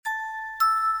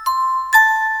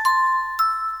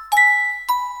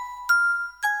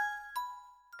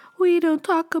We don't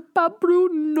talk about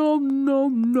Bruno,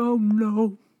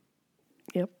 no.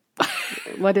 Yep.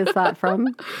 What is that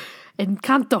from?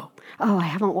 Encanto. Oh, I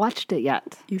haven't watched it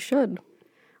yet. You should.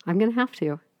 I'm going to have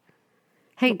to.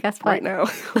 Hey, guess what? Right now.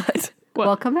 What?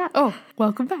 Welcome back. Oh,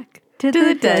 welcome back. To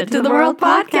the Dead to the World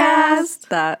podcast.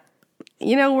 That,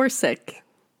 we're sick.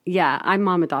 Yeah, I'm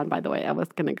Mama Dawn, by the way. I was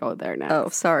going to go there next. Oh,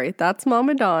 sorry. That's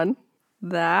Mama Dawn.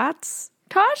 That's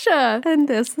Tasha. And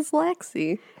this is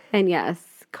Lexi. And yes,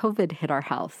 COVID hit our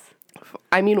house.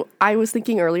 I mean, I was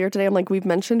thinking earlier today, I'm like, we've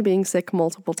mentioned being sick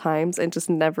multiple times and just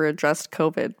never addressed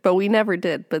COVID. But we never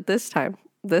did. But this time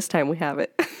we have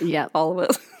it. Yeah. All of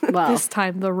us. Well, This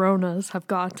time the Ronas have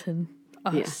gotten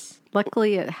us. yeah.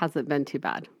 Luckily, it hasn't been too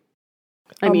bad.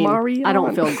 I mean, Omarion. I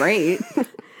don't feel great,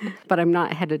 but I'm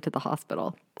not headed to the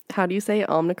hospital. How do you say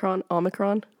Omicron?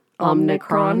 Omicron.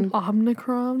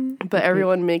 Omicron. But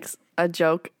everyone makes a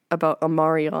joke about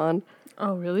Omarion.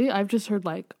 Oh, really? I've just heard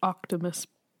like Optimus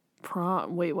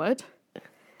Prime. Wait, what?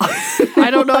 I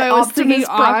don't know. I was thinking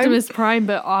Optimus Prime,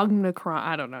 but Omicron.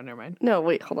 I don't know. Never mind. No,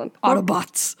 wait, hold on.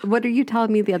 Autobots. What are you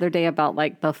telling me the other day about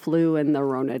like the flu and the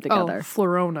Rona together? Oh,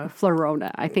 Florona.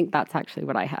 Florona. I think that's actually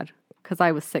what I had because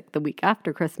I was sick the week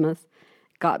after Christmas,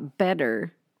 got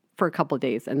better for a couple of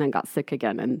days, and then got sick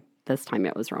again. And this time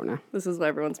it was Rona. This is what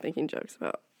everyone's making jokes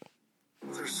about.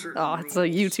 Oh, it's a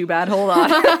YouTube ad. Hold on.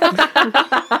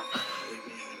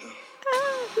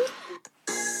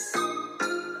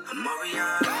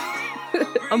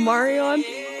 Omarion?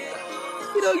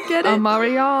 You don't get it?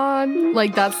 Omarion.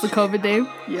 Like that's the COVID name.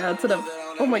 Yeah, instead of,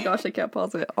 oh my gosh, I can't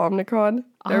pause it. Omicron.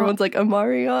 Everyone's like,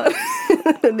 Omarion.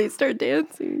 And they start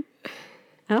dancing.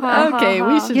 Okay,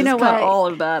 we should just cut all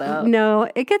of that out.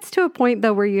 No, it gets to a point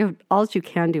though where all you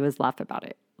can do is laugh about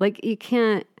it. Like you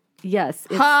can't. Yes,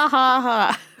 Ha ha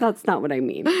ha. that's not what I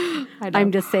mean.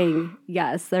 I'm just saying.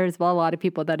 Yes, there's a lot of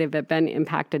people that have been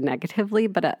impacted negatively,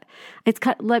 but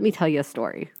let me tell you a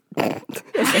story. Okay.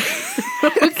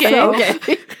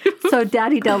 So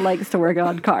Daddy Dell likes to work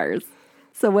on cars.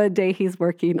 So one day he's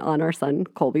working on our son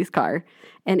Colby's car,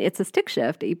 and it's a stick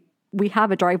shift. We have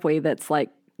a driveway that's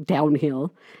like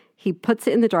downhill. He puts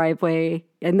it in the driveway,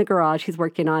 in the garage. He's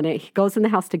working on it. He goes in the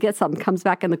house to get something, comes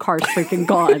back, and the car's freaking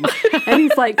gone. And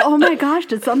he's like, oh my gosh,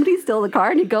 did somebody steal the car?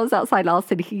 And he goes outside. All of a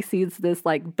sudden, he sees this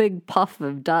like big puff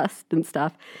of dust and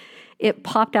stuff. It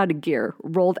popped out of gear,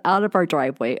 rolled out of our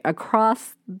driveway,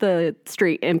 across the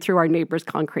street, and through our neighbor's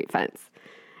concrete fence.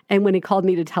 And when he called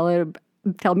me to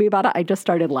tell me about it, I just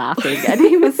started laughing. And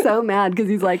he was so mad because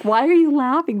he's like, why are you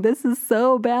laughing? This is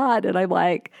so bad. And I'm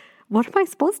like, what am I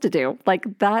supposed to do?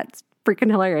 Like, that's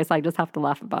freaking hilarious. I just have to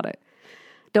laugh about it.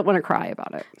 Don't want to cry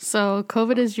about it. So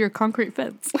COVID is your concrete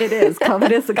fence. It is.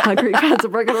 COVID is the concrete fence.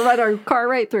 And we're going to run our car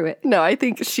right through it. No, I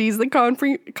think she's the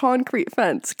concrete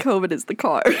fence. COVID is the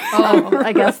car. Oh,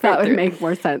 I guess that would make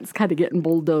more sense. Kind of getting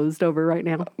bulldozed over right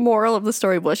now. Moral of the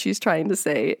story of what she's trying to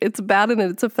say. It's bad and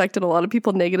it's affected a lot of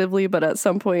people negatively, but at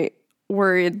some point,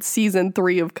 we're in season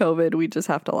 3 of COVID. We just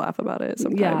have to laugh about it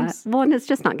sometimes. Yeah. Well, and it's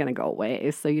just not going to go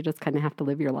away. So you just kind of have to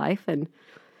live your life and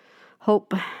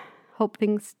hope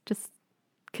things just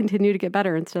continue to get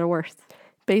better instead of worse.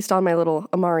 Based on my little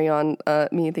Omarion,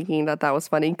 me thinking that was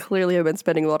funny, clearly I've been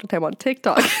spending a lot of time on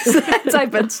TikTok since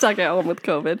I've been stuck at home with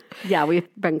COVID. Yeah, we've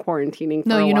been quarantining for a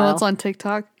No, while. you know what's on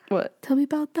TikTok? What? Tell me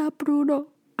about that, Bruno.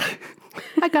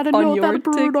 I gotta On know your that,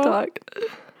 Bruno. TikTok.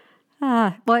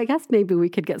 Well, I guess maybe we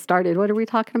could get started. What are we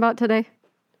talking about today?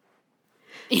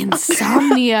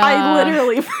 Insomnia. I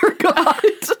literally forgot.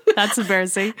 That's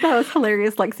embarrassing. That was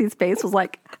hilarious. Lexi's face was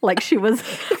like she was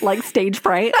like stage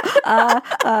fright.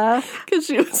 Because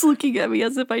she was looking at me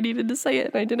as if I needed to say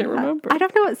it and I didn't remember. I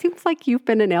don't know. It seems like you've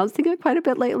been announcing it quite a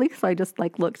bit lately, so I just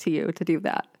like look to you to do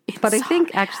that. But I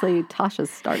think actually Tasha's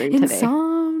starting today.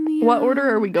 Insomnia. What order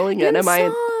are we going in? Am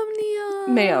I,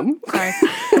 ma'am? Sorry.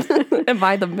 Am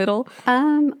I the middle?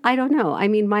 I don't know. I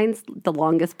mean, mine's the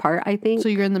longest part, I think. So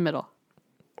you're in the middle.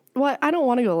 What? I don't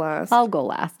want to go last. I'll go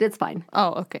last. It's fine.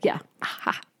 Oh, okay. Yeah.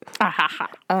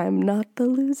 I'm not the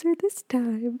loser this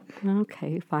time.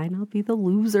 Okay, fine. I'll be the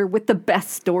loser with the best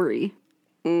story.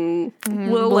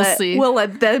 We'll see. We'll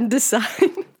let them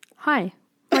decide. Hi,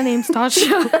 my name's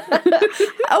Tasha.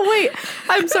 Oh, wait.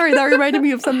 I'm sorry. That reminded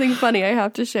me of something funny I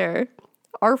have to share.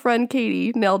 Our friend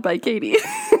Katie, nailed by Katie,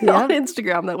 on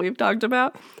Instagram that we've talked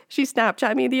about. She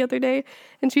Snapchat me the other day,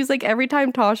 and she's like, every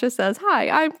time Tasha says, hi,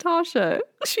 I'm Tasha,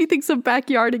 she thinks of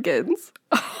Backyardigans.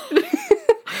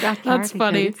 That's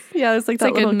funny. Yeah, it's like It's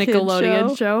that like a little kid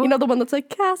Nickelodeon show. You know the one that's like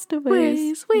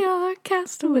Castaways. We are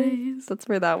castaways. That's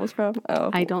where that was from. Oh,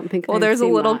 I don't think. well, I've there's a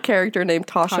seen little that. character named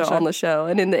Tasha on the show,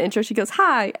 and in the intro she goes,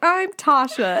 "Hi, I'm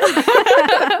Tasha,"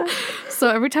 So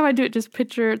every time I do it, just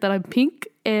picture that I'm pink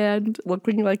and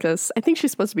looking like I think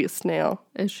she's supposed to be a snail.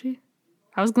 is she?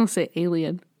 I was gonna say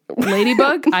alien.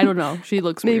 Ladybug? I don't know. She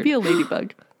looks weird. Maybe a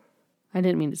ladybug. I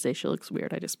didn't mean to say she looks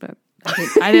weird. I just meant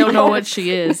I don't know what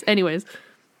she is. Anyways,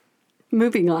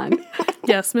 Moving on.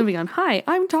 yes. Moving on. Hi,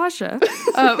 I'm Tasha.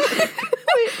 Now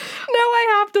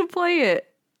I have to play it.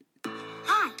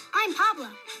 Hi, I'm Pablo.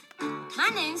 My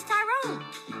name's Tyrone.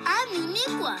 I'm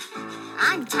Uniqua.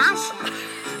 I'm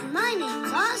Tasha. My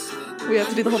name's Austin. We have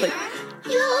to do the whole thing.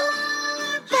 Your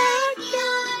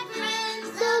backyard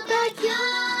friends, the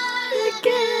backyard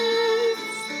again.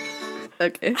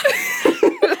 Okay.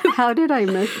 How did I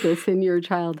miss this in your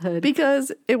childhood?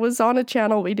 Because it was on a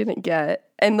channel we didn't get.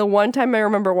 And the one time I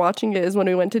remember watching it is when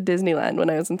we went to Disneyland when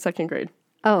I was in 2nd grade.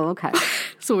 Oh, okay.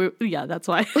 So yeah, that's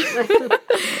why.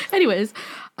 Anyways,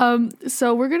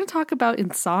 so we're gonna talk about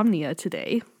insomnia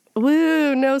today.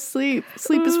 Woo, no sleep.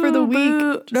 Sleep is for the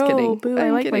weak. Just kidding. Boo, I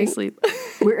I'm like my kidding. sleep.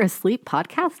 We're a sleep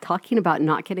podcast talking about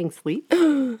not getting sleep.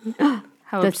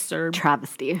 How That's absurd.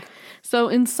 travesty. So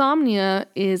insomnia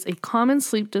is a common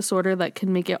sleep disorder that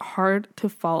can make it hard to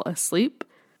fall asleep.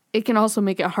 It can also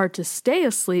make it hard to stay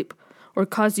asleep or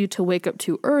cause you to wake up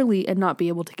too early and not be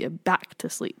able to get back to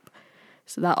sleep.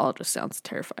 So that all just sounds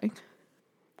terrifying.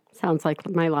 Sounds like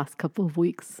my last couple of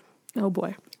weeks. Oh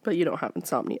boy. But you don't have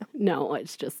insomnia. No,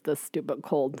 it's just the stupid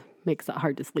cold makes it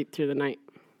hard to sleep through the night.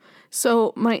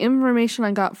 So my information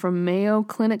I got from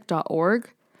mayoclinic.org,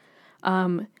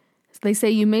 they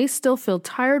say you may still feel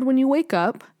tired when you wake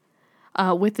up.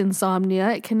 With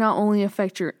insomnia, it can not only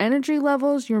affect your energy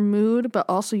levels, your mood, but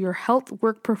also your health,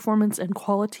 work performance, and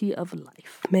quality of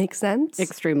life. Makes sense.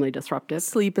 Extremely disruptive.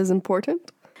 Sleep is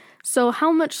important. So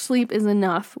how much sleep is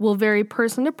enough will vary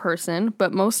person to person,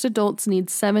 but most adults need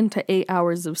 7 to 8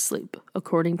 hours of sleep,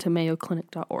 according to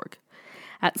mayoclinic.org.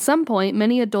 At some point,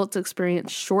 many adults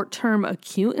experience short-term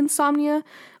acute insomnia,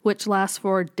 which lasts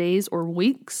for days or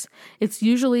weeks. It's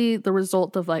usually the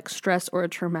result of like stress or a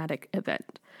traumatic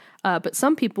event. But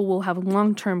some people will have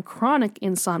long-term chronic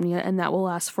insomnia, and that will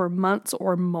last for months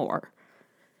or more.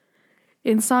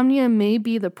 Insomnia may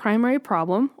be the primary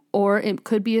problem, or it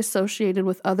could be associated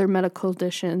with other medical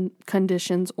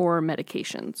conditions or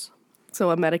medications. So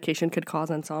a medication could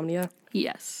cause insomnia.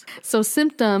 Yes. So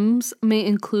symptoms may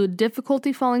include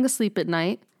difficulty falling asleep at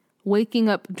night, waking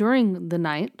up during the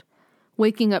night,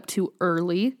 waking up too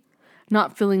early,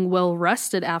 not feeling well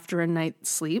rested after a night's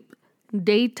sleep,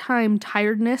 daytime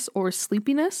tiredness or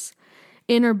sleepiness,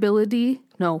 irritability.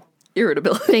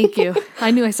 Thank you.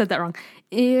 I knew I said that wrong.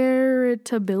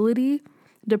 Irritability,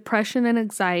 depression and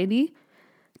anxiety,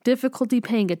 difficulty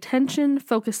paying attention,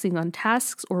 focusing on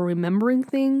tasks or remembering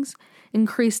things,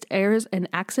 increased errors and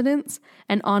accidents,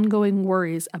 and ongoing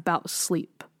worries about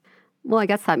sleep. Well, I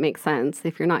guess that makes sense.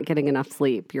 If you're not getting enough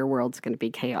sleep, your world's going to be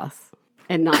chaos,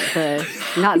 and not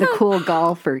the cool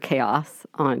golf or chaos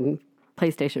on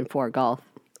PlayStation 4 golf.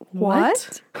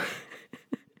 What?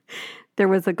 There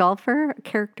was a golfer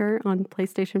character on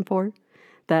PlayStation 4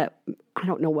 that, I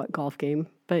don't know what golf game,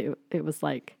 but it was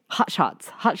like Hot Shots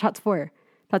 4.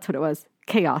 That's what it was.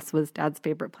 Chaos was Dad's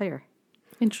favorite player.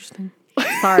 Interesting.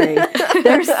 Sorry.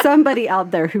 There's somebody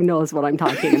out there who knows what I'm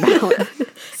talking about.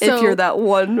 If you're that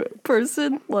one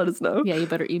person, let us know. Yeah, you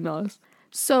better email us.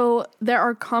 So there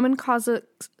are common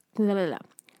causes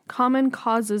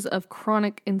of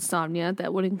chronic insomnia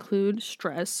that would include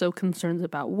stress, so concerns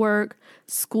about work,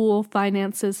 school,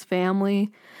 finances,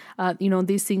 family.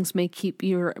 These things may keep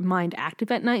your mind active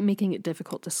at night, making it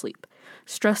difficult to sleep.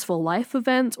 Stressful life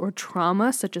events or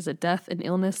trauma, such as a death and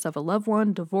illness of a loved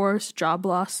one, divorce, job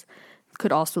loss,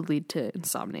 could also lead to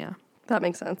insomnia. That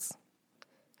makes sense.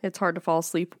 It's hard to fall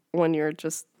asleep when you're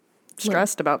just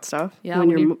stressed about stuff. Yeah, When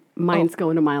your mind's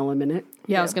going a mile a minute.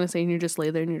 Yeah, I was going to say, and you just lay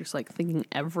there and you're just like thinking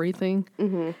everything.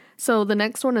 Mm-hmm. So the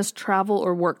next one is travel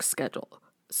or work schedule.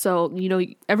 So,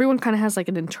 everyone kind of has like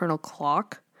an internal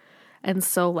clock. And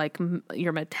so like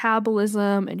your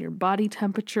metabolism and your body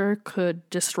temperature could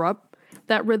disrupt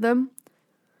that rhythm.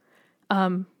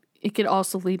 It could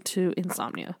also lead to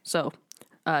insomnia. So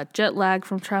jet lag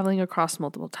from traveling across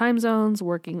multiple time zones,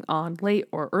 working on late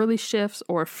or early shifts,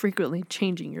 or frequently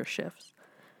changing your shifts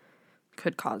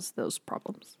could cause those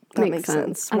problems. That makes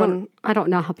sense. I don't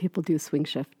know how people do swing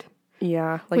shift.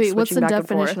 Yeah. Like Wait, what's the switching back and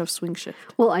definition forth. of swing shift?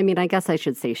 Well, I mean, I guess I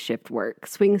should say shift work.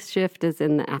 Swing shift is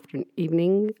in the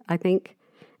evening, I think.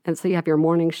 And so you have your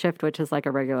morning shift, which is like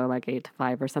a regular like 8 to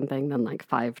 5 or something, then like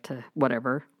 5 to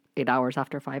whatever, 8 hours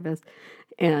after 5 is,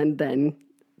 and then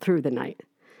through the night.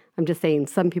 I'm just saying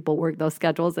some people work those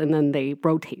schedules and then they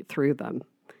rotate through them.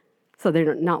 So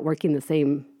they're not working the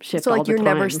same shift So all like the you're time.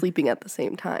 never sleeping at the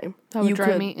same time. That would You drive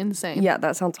could- me insane. Yeah,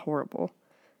 that sounds horrible.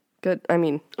 Good. I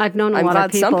mean, I've known a I'm lot glad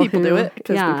of people some people who, do it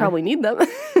because yeah, we probably need them.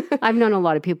 I've known a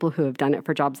lot of people who have done it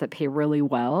for jobs that pay really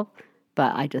well,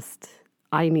 but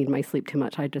I need my sleep too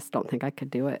much. I just don't think I could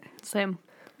do it. Same.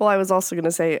 Well, I was also going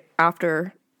to say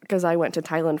after, because I went to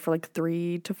Thailand for like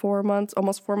 3 to 4 months,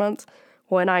 almost 4 months.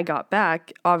 When I got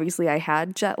back, obviously I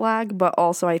had jet lag, but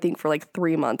also I think for like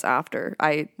 3 months after,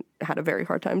 I had a very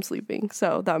hard time sleeping.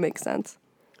 So that makes sense.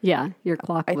 Yeah, your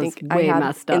clock I was think way I had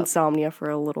messed up. insomnia for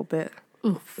a little bit.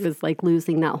 It was like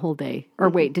losing that whole day. Or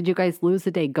wait, did you guys lose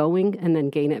a day going and then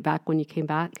gain it back when you came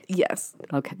back? Yes.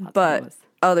 Okay, that's what it But was.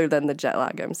 other than the jet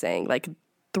lag, I'm saying like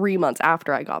 3 months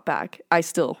after I got back, I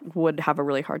still would have a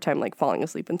really hard time like falling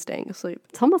asleep and staying asleep.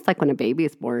 It's almost like when a baby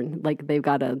is born. Like they've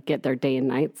got to get their day and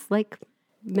nights like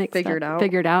Figured out.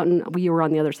 Figured out, and we were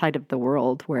on the other side of the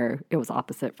world where it was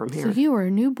opposite from So here. you were a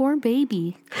newborn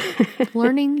baby,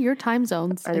 learning your time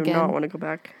zones I do again. not want to go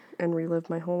back and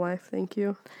relive my whole life. Thank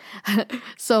you.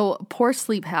 So poor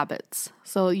sleep habits.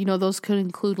 So, those could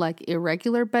include like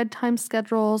irregular bedtime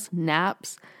schedules,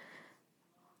 naps.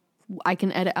 I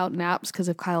can edit out naps because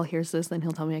if Kyle hears this, then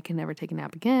he'll tell me I can never take a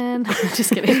nap again.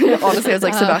 Just kidding. Honestly, I was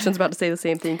like, Sebastian's about to say the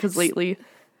same thing because lately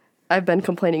I've been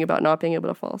complaining about not being able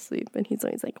to fall asleep. And he's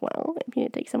always like, well, if you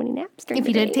didn't take so many naps during If the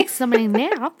you day. didn't take so many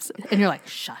naps. And you're like,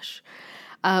 shush.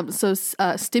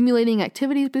 Stimulating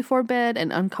activities before bed,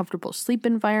 an uncomfortable sleep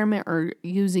environment, or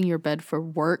using your bed for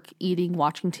work, eating,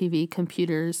 watching TV,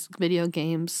 computers, video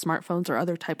games, smartphones, or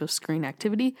other type of screen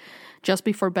activity just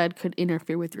before bed could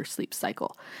interfere with your sleep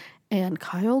cycle. And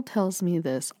Kyle tells me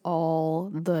this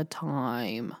all the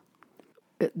time.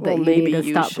 That Well, you maybe need to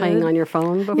you stop playing should. on your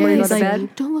phone before you go He's to like,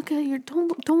 bed. don't look at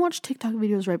don't watch TikTok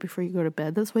videos right before you go to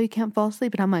bed. That's why you can't fall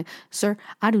asleep. And I'm like, sir,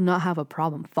 I do not have a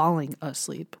problem falling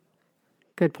asleep.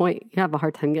 Good point. You have a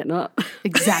hard time getting up.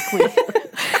 Exactly.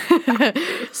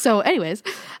 So anyways,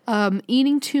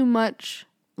 eating too much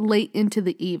late into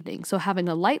the evening. So having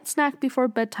a light snack before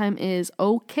bedtime is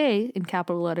okay in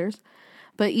capital letters,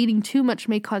 but eating too much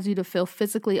may cause you to feel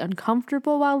physically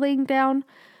uncomfortable while laying down.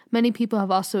 Many people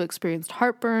have also experienced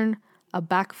heartburn, a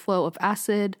backflow of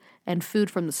acid, and food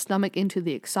from the stomach into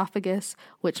the esophagus,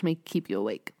 which may keep you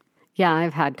awake. Yeah,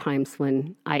 I've had times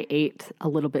when I ate a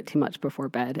little bit too much before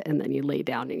bed, and then you lay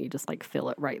down and you just like feel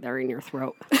it right there in your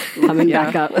throat coming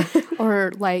back up.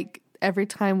 Or like every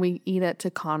time we eat at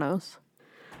Tucanos.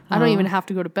 I don't even have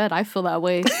to go to bed. I feel that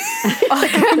way.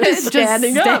 I'm just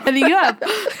standing up.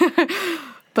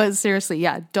 But seriously,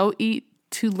 yeah, don't eat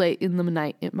too late in the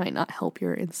night. It might not help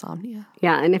your insomnia.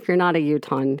 Yeah, and if you're not a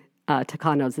Utah,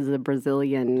 Tucanos is a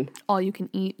Brazilian All you can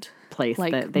eat. place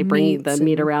Like that they bring meats the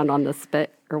meat and around on the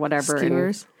spit or whatever. and-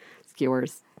 skewers.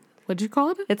 Skewers. What'd you call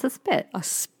it? It's a spit. A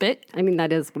spit? I mean,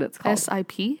 that is what it's called.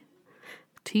 SIP?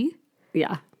 T?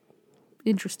 Yeah.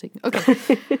 Interesting. Okay.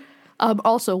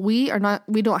 Also, we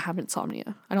don't have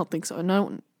insomnia. I don't think so.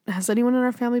 No, has anyone in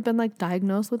our family been like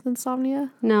diagnosed with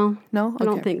insomnia? No. No? I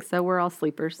don't Okay. think so. We're all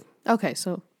sleepers. Okay,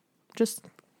 so just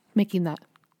making that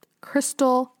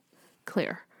crystal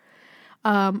clear.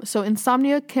 So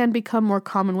insomnia can become more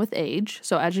common with age.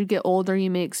 So as you get older,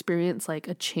 you may experience like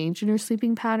a change in your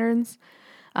sleeping patterns.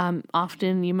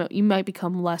 Often you might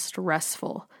become less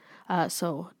restful.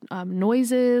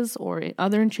 Noises or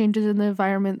other changes in the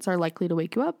environments are likely to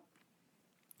wake you up.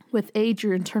 With age,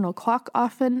 your internal clock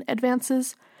often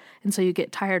advances, and so you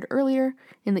get tired earlier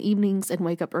in the evenings and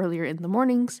wake up earlier in the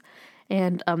mornings.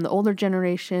 And the older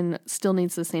generation still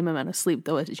needs the same amount of sleep,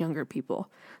 though, as younger people.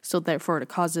 So therefore, it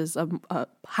causes a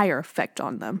higher effect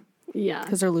on them Yeah.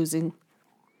 because they're losing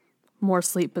more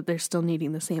sleep, but they're still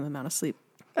needing the same amount of sleep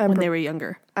when they were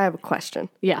younger. I have a question.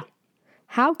 Yeah.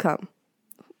 How come?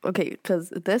 Okay,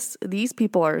 because these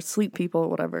people are sleep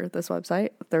people, whatever, this website.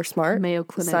 They're smart,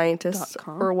 scientists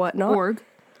or whatnot. Org.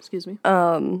 Excuse me.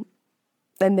 And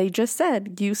they just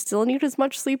said you still need as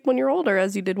much sleep when you're older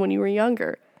as you did when you were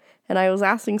younger. And I was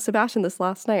asking Sebastian this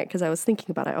last night because I was thinking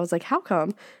about it. I was like, how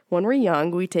come when we're young,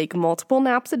 we take multiple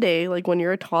naps a day, like when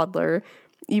you're a toddler,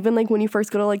 even like when you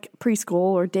first go to like preschool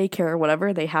or daycare or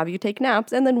whatever, they have you take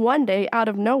naps. And then one day out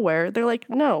of nowhere, they're like,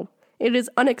 no, it is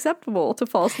unacceptable to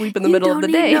fall asleep in the middle of the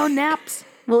day. No naps.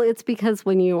 Well, it's because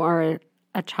when you are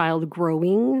a child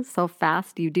growing so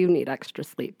fast, you do need extra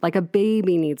sleep. Like a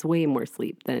baby needs way more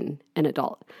sleep than an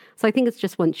adult. So I think it's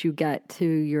just once you get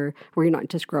to where you're not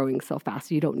just growing so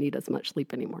fast, you don't need as much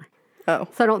sleep anymore. Oh.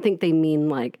 So I don't think they mean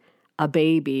like a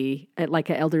baby, like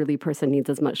an elderly person needs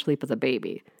as much sleep as a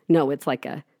baby. No, it's like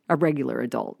a regular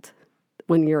adult.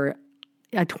 When you're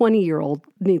a 20-year-old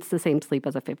needs the same sleep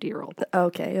as a 50-year-old.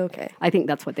 Okay. I think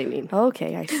that's what they mean.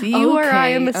 Okay, I see where I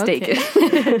am mistaken.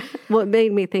 Okay. Well, it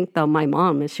made me think, though, my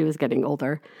mom, as she was getting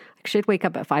older, she'd wake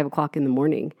up at 5 o'clock in the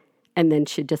morning, and then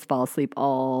she'd just fall asleep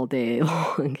all day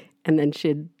long. And then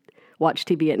she'd watch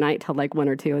TV at night till like 1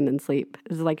 or 2 and then sleep.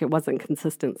 It was like it wasn't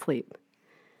consistent sleep.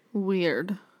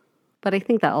 Weird. But I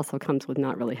think that also comes with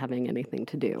not really having anything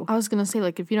to do. I was going to say,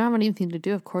 like, if you don't have anything to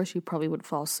do, of course, you probably would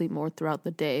fall asleep more throughout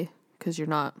the day because you're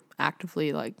not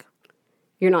actively, like...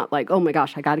 You're not like, oh my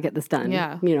gosh, I got to get this done.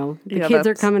 Yeah. You know, the kids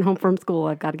are coming home from school.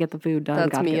 I've got to get the food done.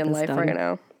 That's me in life right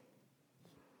now.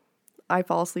 I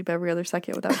fall asleep every other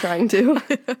second without trying to.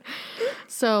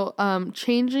 So,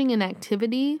 changing in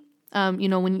activity, you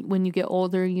know, when you get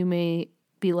older, you may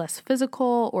be less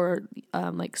physical or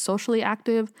like socially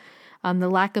active. The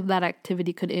lack of that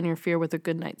activity could interfere with a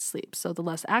good night's sleep. So the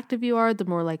less active you are, the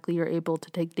more likely you're able to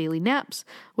take daily naps,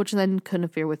 which then could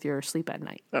interfere with your sleep at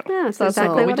night. Yeah, that's So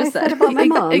exactly we what I just said said. about my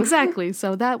mom. Exactly.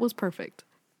 So that was perfect.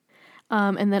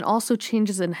 And then also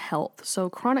changes in health. So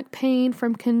chronic pain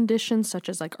from conditions such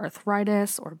as like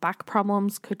arthritis or back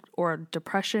problems or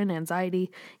depression, anxiety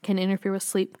can interfere with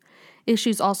sleep.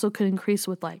 Issues also could increase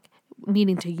with like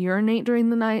needing to urinate during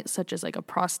the night, such as like a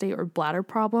prostate or bladder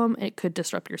problem. It could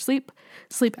disrupt your sleep.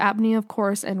 Sleep apnea, of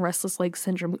course, and restless leg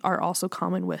syndrome are also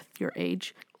common with your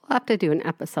age. We'll have to do an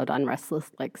episode on restless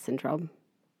leg syndrome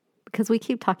because we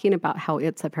keep talking about how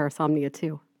it's a parasomnia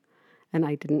too. And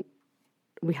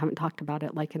we haven't talked about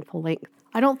it like in full length.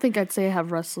 I don't think I'd say I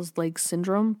have restless leg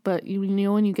syndrome, but you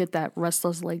know when you get that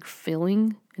restless leg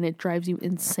feeling and it drives you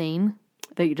insane?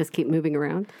 That you just keep moving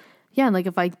around? Yeah, and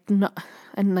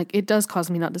like it does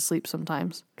cause me not to sleep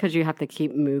sometimes. Because you have to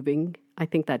keep moving. I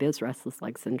think that is restless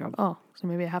leg syndrome. Oh, so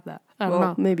maybe I have that. I don't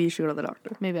know. Maybe you should go to the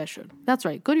doctor. Maybe I should. That's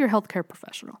right. Go to your healthcare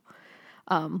professional.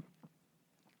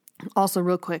 Also,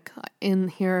 real quick, in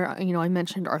here, you know, I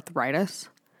mentioned arthritis.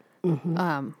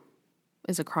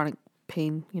 Is a chronic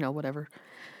pain, you know, whatever.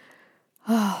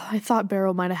 I thought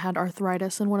Barrow might have had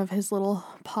arthritis in one of his little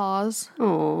paws.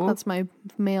 Oh, That's my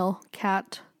male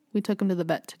cat. We took him to the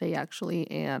vet today,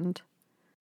 actually, and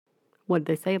what'd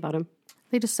they say about him?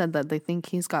 they just said that they think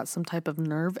he's got some type of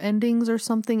nerve endings or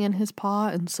something in his paw,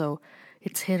 and so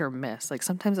it's hit or miss. Like,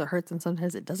 sometimes it hurts and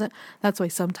sometimes it doesn't. That's why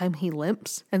sometimes he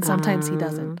limps and sometimes he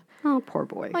doesn't. Oh, poor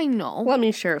boy. I know. Let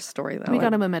me share a story, though. We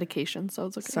got him a medication, so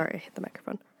it's okay. Sorry, I hit the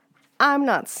microphone. I'm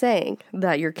not saying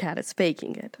that your cat is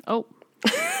faking it. Oh,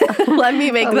 Let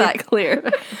me make that clear.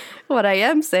 What I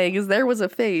am saying is there was a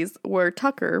phase where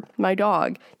Tucker, my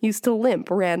dog, used to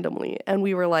limp randomly. And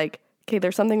we were like, okay,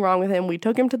 there's something wrong with him. We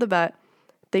took him to the vet.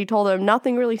 They told him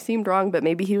nothing really seemed wrong, but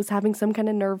maybe he was having some kind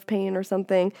of nerve pain or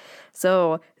something.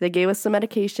 So they gave us some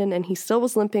medication and he still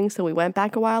was limping. So we went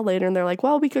back a while later and they're like,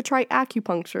 well, we could try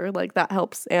acupuncture. Like, that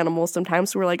helps animals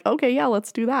sometimes. So we're like, okay, yeah,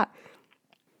 let's do that.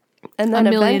 And then $1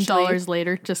 million eventually,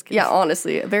 later, just kidding. yeah,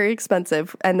 honestly, very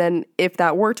expensive. And then if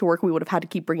that were to work, we would have had to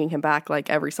keep bringing him back like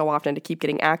every so often to keep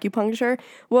getting acupuncture.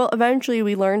 Well, eventually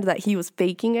we learned that he was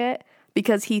faking it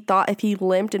because he thought if he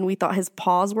limped and we thought his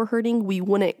paws were hurting, we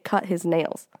wouldn't cut his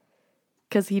nails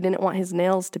because he didn't want his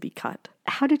nails to be cut.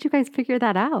 How did you guys figure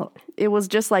that out? It was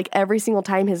just like every single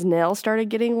time his nails started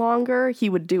getting longer, he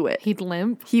would do it. He'd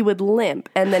limp. He would limp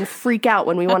and then freak out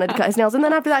when we wanted to cut his nails. And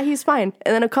then after that, he's fine.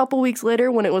 And then a couple weeks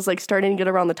later, when it was like starting to get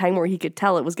around the time where he could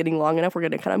tell it was getting long enough, we're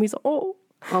going to cut him. He's like, oh,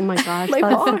 Oh my gosh. my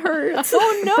that's- paw hurts.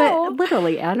 Oh, no. But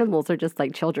literally, animals are just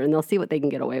like children. They'll see what they can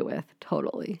get away with.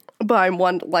 Totally. But I'm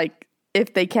one, like,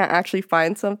 if they can't actually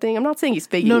find something, I'm not saying he's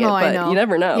faking No, it, I but know. you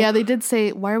never know. Yeah, they did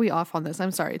say, why are we off on this?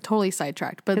 I'm sorry, totally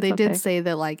sidetracked. But It's they okay. did say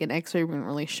that like an x-ray wouldn't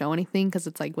really show anything because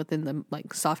it's like within the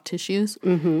like soft tissues.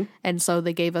 Mm-hmm. And so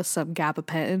they gave us some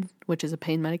gabapentin, which is a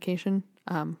pain medication,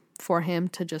 for him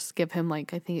to just give him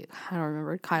like, I don't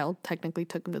remember. Kyle technically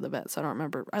took him to the vet, so I don't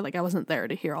remember. I wasn't there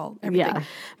to hear everything. Yeah.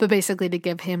 But basically to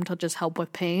give him to just help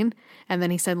with pain. And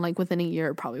then he said like within a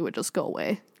year it probably would just go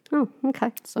away. Oh,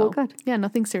 okay. So Well, good. yeah,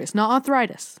 nothing serious. Not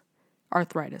arthritis.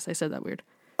 Arthritis. I said that weird.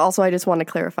 Also, I just want to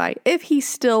clarify, if he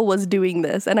still was doing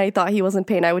this and I thought he was in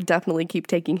pain, I would definitely keep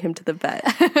taking him to the vet.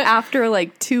 After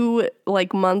like 2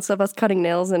 months of us cutting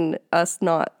nails and us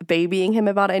not babying him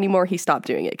about it anymore, he stopped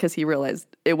doing it because he realized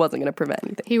it wasn't going to prevent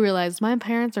anything. He realized my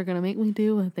parents are going to make me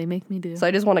do what they make me do. So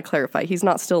I just want to clarify, he's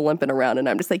not still limping around and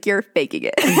I'm just like, you're faking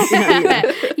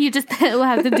it. You just will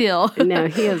have to deal. No,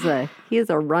 he is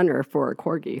a runner for a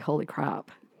corgi. Holy crap.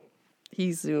 He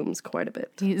zooms quite a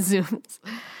bit. He zooms.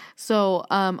 So,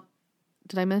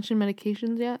 did I mention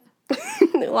medications yet?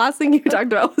 The last thing you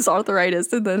talked about was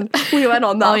arthritis, and then we went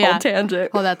on that whole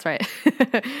tangent. Oh, that's right.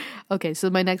 Okay, so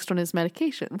my next one is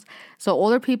medications. So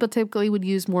older people typically would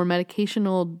use more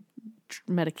medicational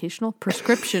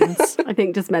prescriptions. I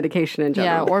think just medication in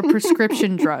Yeah, general. or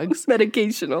prescription drugs.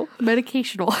 Medicational.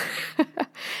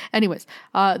 Anyways,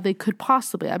 they could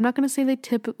possibly. I'm not going to say they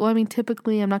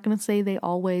typically. I'm not going to say they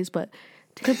always, but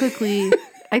typically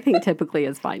I think typically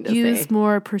is fine to use say.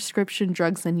 more prescription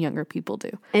drugs than younger people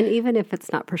do. And even if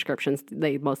it's not prescriptions,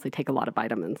 they mostly take a lot of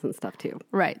vitamins and stuff too.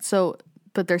 Right. So,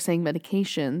 but they're saying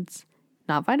medications,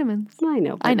 not vitamins. I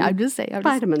know. I know. I'm just saying. I'm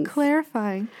Vitamins. just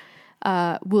clarifying.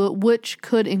 Which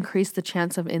could increase the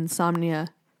chance of insomnia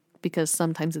because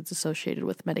sometimes it's associated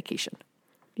with medication.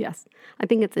 Yes. I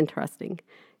think it's interesting.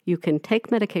 You can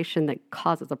take medication that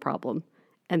causes a problem,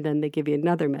 and then they give you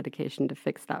another medication to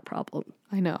fix that problem.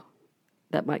 I know.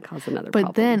 That might cause another But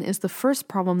problem. then is the first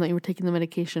problem that you were taking the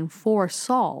medication for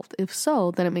solved? If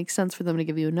so, then it makes sense for them to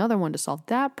give you another one to solve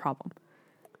that problem.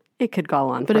 It could go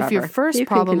on But forever. if your first You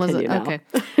can problem was continue now. okay.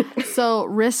 So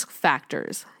risk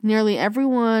factors. Nearly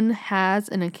everyone has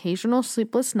an occasional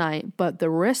sleepless night, but the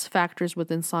risk factors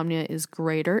with insomnia is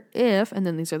greater if, and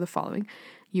then these are the following,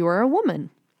 you are a woman.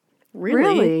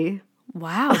 Really?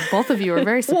 Wow, both of you are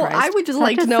very Well, surprised. I would just That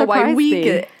like to just know why surprised we me.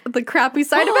 get the crappy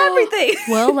side of everything.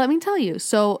 Well, let me tell you.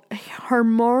 So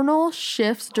hormonal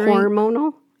shifts during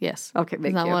Hormonal? yes. Okay, Is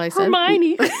thank that you. what I said?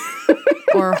 Hermione.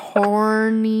 Or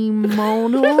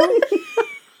hormonal?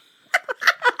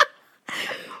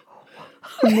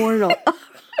 Hormonal.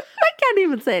 I can't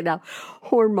even say it now.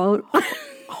 Hormonal?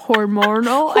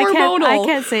 Hormonal. I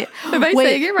can't say it. Am I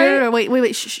saying it right?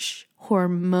 Wait. Shh.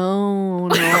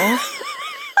 Hormonal.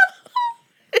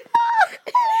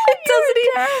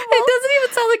 It doesn't even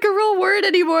sound like a real word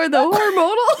anymore, though.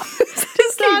 Hormonal.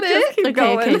 Is that it? keep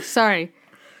going. Okay, sorry.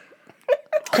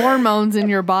 Hormones in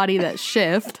your body that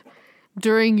shift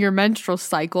during your menstrual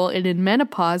cycle and in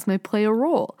menopause may play a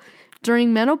role.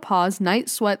 During menopause, night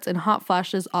sweats and hot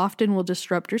flashes often will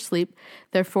disrupt your sleep.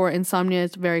 Therefore, insomnia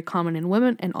is very common in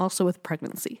women and also with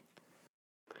pregnancy.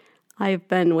 I've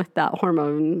been with that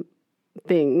hormone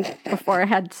thing before I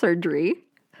had surgery.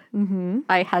 Mm-hmm.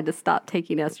 I had to stop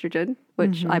taking estrogen,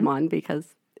 which I'm on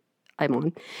because I'm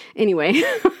on. Anyway,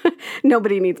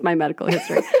 nobody needs my medical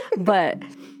history. But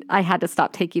I had to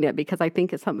stop taking it because I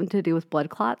think it's something to do with blood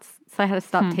clots. So I had to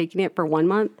stop taking it for 1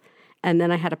 month. And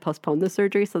then I had to postpone the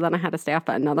surgery. So then I had to stay off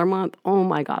for another month. Oh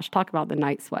my gosh, talk about the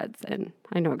night sweats. And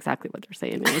I know exactly what they're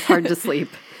saying. It was hard to sleep.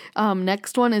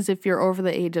 Next one is if you're over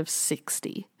the age of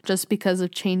 60, just because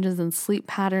of changes in sleep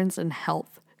patterns and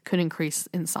health could increase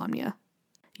insomnia.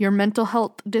 Your mental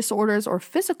health disorders or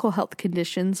physical health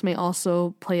conditions may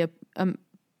also play a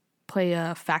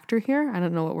factor here. I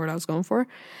don't know what word I was going for.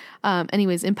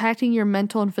 Anyways, impacting your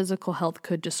mental and physical health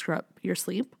could disrupt your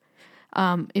sleep.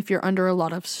 If you're under a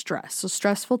lot of stress. So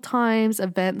stressful times,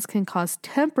 events can cause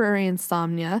temporary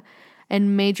insomnia,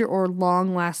 and major or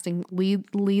long-lasting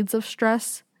leads of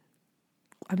stress.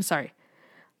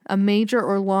 A major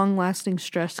or long-lasting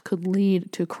stress could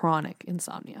lead to chronic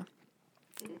insomnia.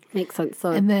 Makes sense.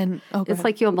 So And then, it's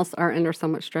like you almost are under so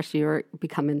much stress, you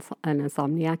become an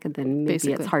insomniac, and then maybe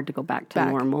Basically. it's hard to go back to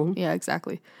normal. Yeah,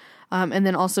 exactly. And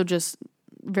then also just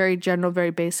very general,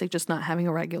 very basic, just not having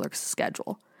a regular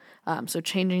schedule. So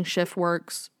changing shift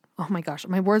works. Oh my gosh,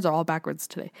 my words are all backwards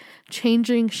today.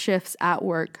 Changing shifts at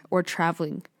work or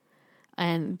traveling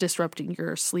and disrupting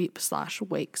your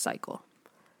sleep/wake cycle.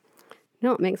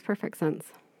 No, it makes perfect sense.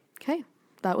 Okay,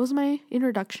 that was my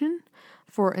introduction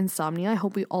for insomnia. I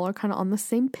hope we all are kind of on the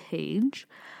same page.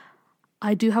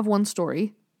 I do have one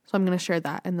story, so I'm going to share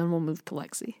that, and then we'll move to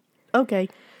Lexi. Okay.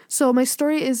 So my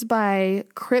story is by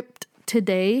Crypt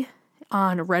Today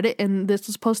on Reddit, and this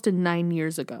was posted 9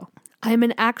 years ago. I am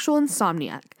an actual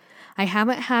insomniac. I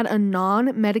haven't had a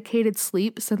non-medicated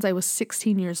sleep since I was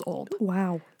 16 years old.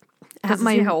 Wow. Does it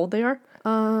say how old they are?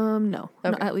 No,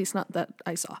 at least not that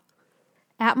I saw.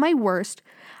 At my worst,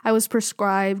 I was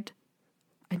prescribed,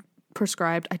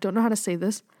 I don't know how to say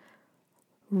this,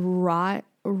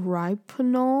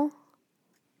 Riponol.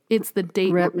 It's the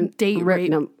date rape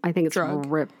No, I think it's drug.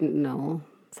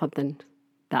 something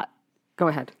that. Go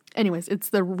ahead. Anyways, it's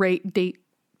the date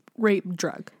rape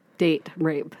drug. Date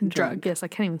rape Drug. Yes, I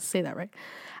can't even say that right.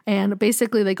 And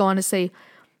basically they go on to say,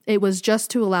 it was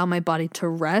just to allow my body to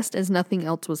rest as nothing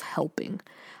else was helping.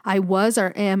 I was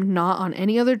or am not on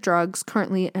any other drugs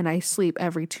currently, and I sleep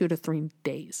every 2 to 3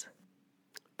 days.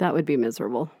 That would be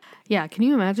miserable. Yeah, can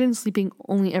you imagine sleeping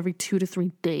only every 2 to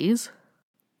 3 days?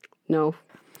 No.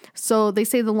 So they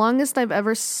say the longest I've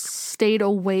ever stayed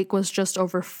awake was just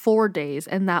over 4 days,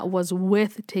 and that was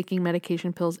with taking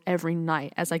medication pills every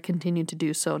night, as I continue to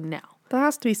do so now. That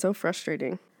has to be so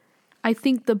frustrating. I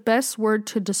think the best word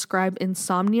to describe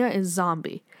insomnia is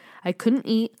zombie. I couldn't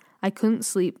eat, I couldn't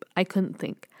sleep, I couldn't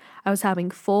think. I was having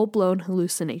full-blown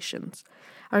hallucinations.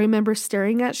 I remember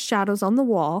staring at shadows on the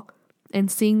wall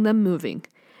and seeing them moving.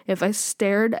 If I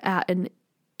stared at an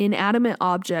inanimate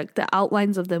object, the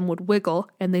outlines of them would wiggle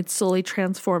and they'd slowly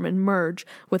transform and merge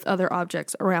with other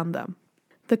objects around them.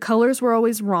 The colors were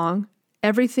always wrong.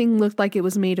 Everything looked like it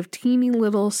was made of teeny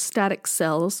little static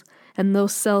cells, and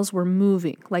those cells were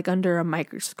moving like under a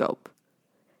microscope.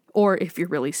 Or if you're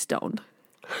really stoned.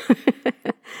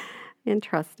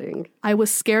 Interesting. I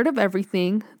was scared of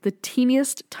everything. The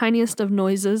teeniest, tiniest of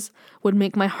noises would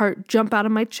make my heart jump out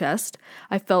of my chest.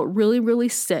 I felt really, really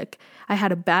sick. I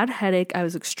had a bad headache. I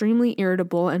was extremely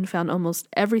irritable and found almost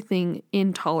everything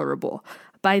intolerable.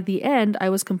 By the end, I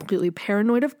was completely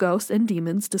paranoid of ghosts and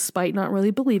demons, despite not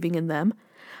really believing in them.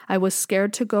 I was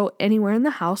scared to go anywhere in the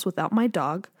house without my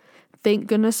dog. Thank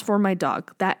goodness for my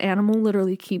dog. That animal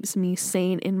literally keeps me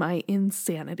sane in my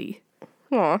insanity.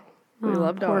 Aw, we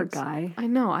love Poor dogs. guy. I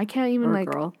know. I can't even Or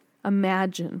girl.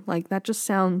 imagine. That just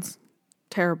sounds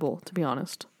terrible, to be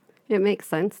honest. It makes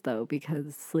sense, though,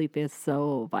 because sleep is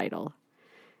so vital.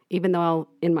 Even though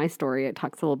in my story, it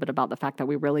talks a little bit about the fact that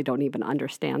we really don't even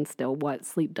understand still what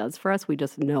sleep does for us. We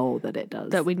just know that it does.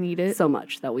 That we need it. So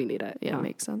much that we need it. Yeah, it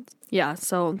makes sense. Yeah,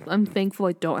 so I'm thankful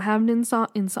I don't have an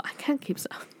I can't keep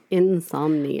saying.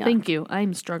 Insomnia. Thank you.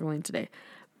 I'm struggling today.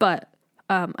 But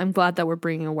I'm glad that we're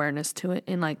bringing awareness to it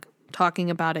and talking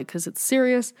about it because it's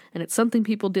serious and it's something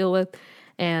people deal with.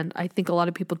 And I think a lot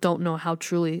of people don't know how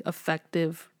truly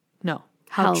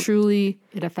how truly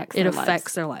it affects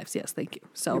their lives. Yes, thank you.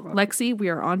 So, Lexi, we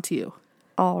are on to you.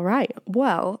 All right.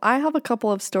 Well, I have a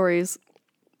couple of stories.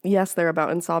 Yes, they're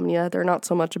about insomnia. They're not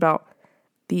so much about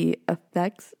the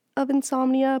effects of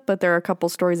insomnia, but there are a couple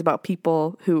stories about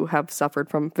people who have suffered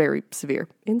from very severe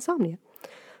insomnia.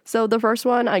 So the first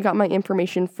one, I got my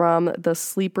information from the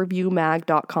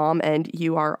sleepreviewmag.com and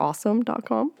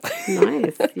youareawesome.com.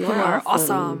 Nice. You are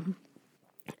Awesome.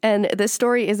 And this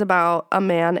story is about a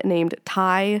man named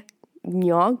Tai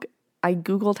Nhog. I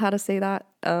Googled how to say that.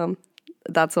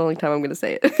 That's the only time I'm going to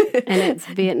say it. And it's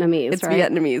Vietnamese, It's right?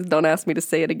 Vietnamese. Don't ask me to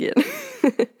say it again.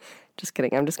 Just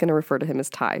kidding. I'm just going to refer to him as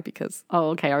Tai because Oh,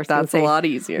 okay. that's a lot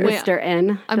easier. Wait, Mr.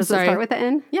 N. I'm Does sorry. it start with the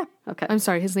N? Yeah. Okay. I'm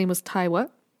sorry, his name was Tai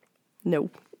what? No.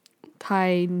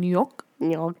 Tai Nhok?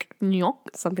 Nhog. Nhok?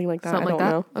 Something like that. Something I like don't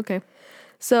that? know. Okay.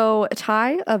 So,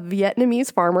 Tai, a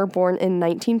Vietnamese farmer born in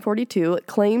 1942,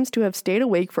 claims to have stayed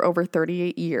awake for over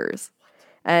 38 years.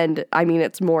 And, I mean,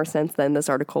 it's more since then. This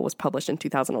article was published in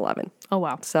 2011. Oh,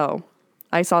 wow. So,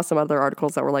 I saw some other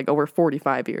articles that were over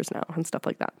 45 years now and stuff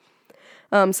like that.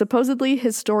 Supposedly,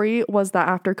 his story was that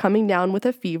after coming down with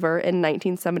a fever in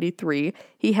 1973,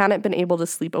 he hadn't been able to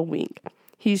sleep a wink.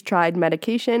 He's tried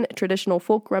medication, traditional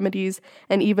folk remedies,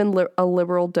 and even a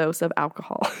liberal dose of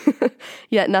alcohol.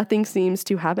 Yet nothing seems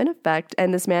to have an effect,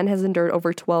 and this man has endured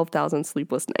over 12,000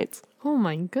 sleepless nights. Oh,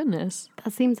 my goodness.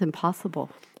 That seems impossible.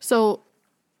 So,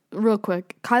 real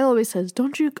quick, Kyle always says,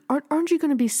 aren't you going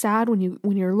to be sad when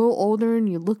you're a little older and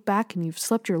you look back and you've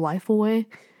slept your life away?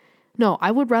 No,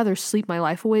 I would rather sleep my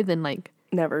life away than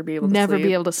Never be able to sleep.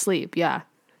 be able to sleep. Yeah.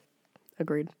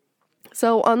 Agreed.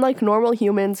 So unlike normal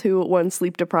humans who, when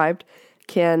sleep deprived,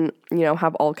 can,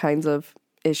 have all kinds of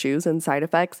issues and side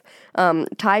effects,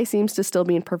 Tai seems to still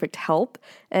be in perfect health,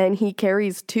 and he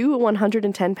carries 2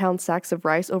 110-pound sacks of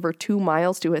rice over 2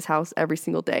 miles to his house every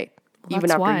single day, even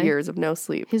that's after why. years of no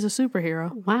sleep. He's a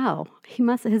superhero. Wow.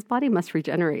 His body must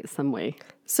regenerate some way.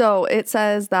 So it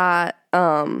says that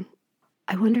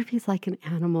I wonder if he's like an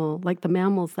animal, like the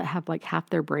mammals that have half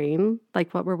their brain.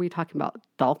 Like what were we talking about?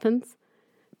 Dolphins?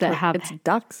 That have it's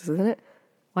ducks, isn't it?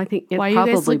 Well, I think it's Why are you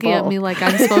probably guys looking at both. me like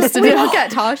I'm supposed to We do? look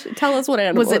at Tosh. Tell us what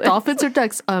animal Was it dolphins or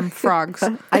ducks? Frogs.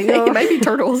 I know. It might be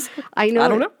turtles. I know. I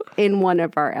don't know. In one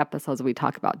of our episodes, we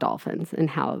talk about dolphins and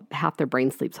how half their brain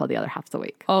sleeps while the other half's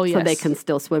awake. Oh, So they yes. can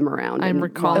still swim around I'm and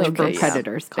recalling watch for this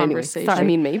predators. conversation. Anyway, sorry. I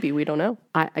mean, maybe. We don't know.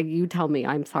 You tell me.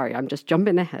 I'm sorry. I'm just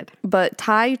jumping ahead. But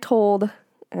Tai told,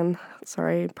 and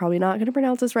sorry, probably not going to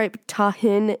pronounce this right, but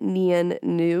Tahin Nian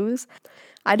News.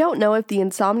 I don't know if the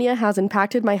insomnia has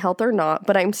impacted my health or not,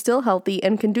 but I'm still healthy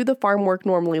and can do the farm work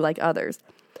normally like others.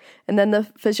 And then the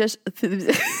physician...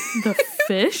 The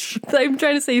fish? I'm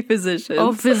trying to say physicians.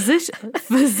 Oh, physician.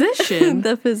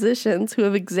 The physicians who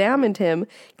have examined him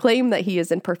claim that he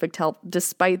is in perfect health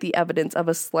despite the evidence of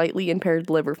a slightly impaired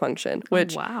liver function,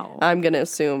 which wow. I'm going to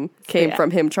assume came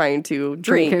from him trying to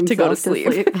drink to go to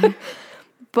himself sleep.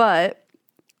 But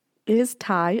is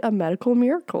Ty a medical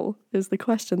miracle is the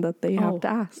question that they have to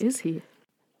ask. Is he?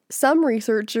 Some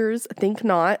researchers think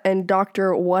not, and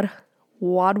Dr.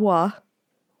 Wadwa,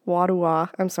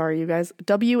 I'm sorry, you guys,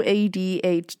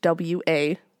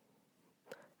 Wadhwa.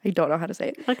 I don't know how to say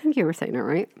it. I think you were saying it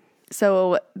right.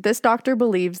 So this doctor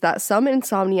believes that some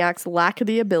insomniacs lack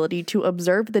the ability to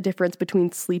observe the difference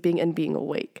between sleeping and being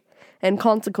awake. And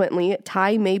consequently,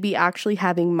 Ty may be actually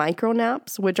having micro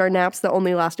naps, which are naps that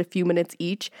only last a few minutes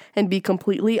each, and be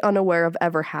completely unaware of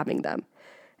ever having them.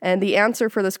 And the answer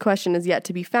for this question is yet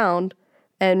to be found,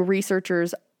 and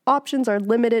researchers' options are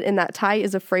limited in that Ty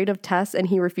is afraid of tests and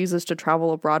he refuses to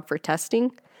travel abroad for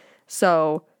testing.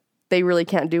 So they really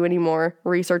can't do any more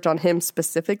research on him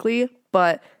specifically,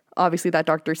 but obviously that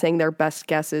doctor's saying their best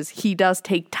guess is he does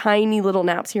take tiny little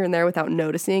naps here and there without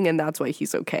noticing, and that's why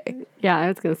he's okay. Yeah, I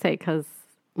was going to say because,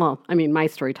 well, I mean, my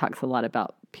story talks a lot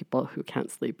about people who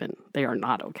can't sleep and they are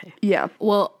not okay. Yeah.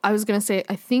 Well, I was going to say,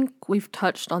 I think we've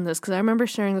touched on this because I remember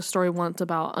sharing the story once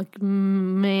about a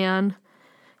man,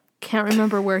 can't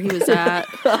remember where he was at.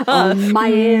 Oh,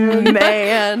 man.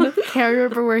 Can't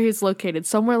remember where he's located.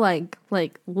 Somewhere like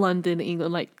London,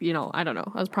 England, I don't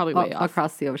know. I was probably way off.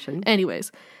 Across the ocean.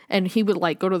 Anyways, and he would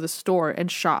go to the store and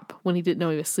shop when he didn't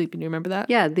know he was sleeping. You remember that?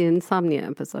 Yeah, the insomnia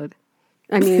episode.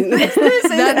 I mean, That's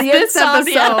this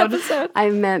episode.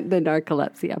 I meant the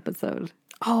narcolepsy episode.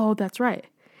 Oh, that's right.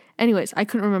 Anyways, I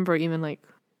couldn't remember even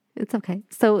It's okay.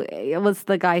 So it was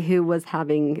the guy who was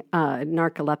having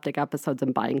narcoleptic episodes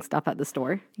and buying stuff at the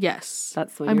store. Yes.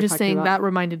 That's what I'm you're just talking saying about? that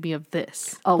reminded me of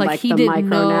this. Oh, like he the didn't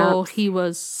micro know naps? he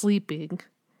was sleeping.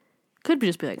 Could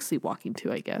just be sleepwalking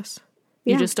too, I guess.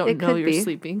 You Yeah, just don't it know could you're be.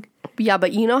 sleeping. Yeah,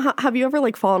 but you know, have you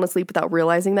ever fallen asleep without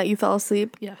realizing that you fell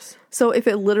asleep? Yes. So if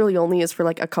it literally only is for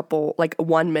a couple,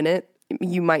 1 minute,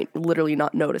 you might literally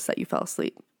not notice that you fell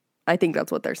asleep. I think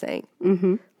that's what they're saying.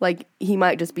 Mm-hmm. He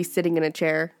might just be sitting in a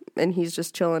chair and he's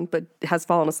just chilling, but has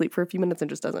fallen asleep for a few minutes and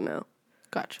just doesn't know.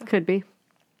 Gotcha. Could be.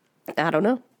 I don't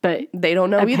know. But They don't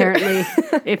know either. apparently,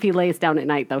 if he lays down at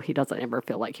night, though, he doesn't ever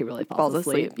feel like he really falls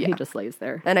asleep. yeah. He just lays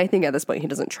there. And I think at this point he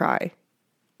doesn't try.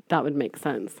 That would make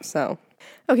sense. So,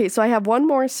 okay, so I have one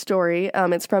more story.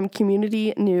 It's from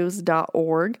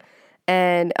communitynews.org.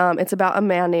 And it's about a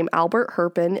man named Albert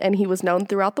Herpin, and he was known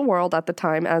throughout the world at the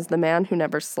time as the man who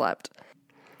never slept.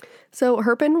 So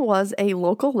Herpin was a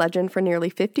local legend for nearly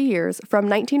 50 years, from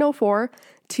 1904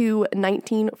 to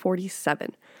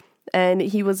 1947. And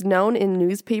he was known in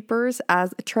newspapers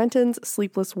as Trenton's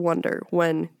sleepless wonder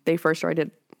when they first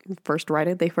started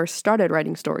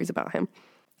writing stories about him.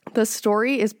 The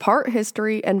story is part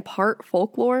history and part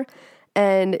folklore,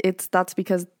 and that's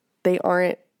because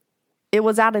it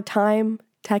was at a time,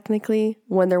 technically,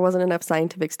 when there wasn't enough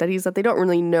scientific studies that they don't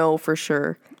really know for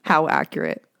sure how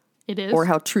accurate It is? or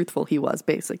how truthful he was,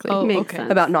 basically, Oh, Makes okay.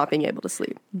 sense. about not being able to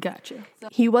sleep. Gotcha.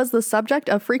 He was the subject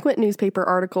of frequent newspaper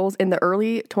articles in the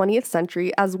early 20th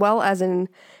century, as well as an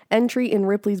entry in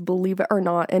Ripley's Believe It or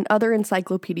Not and other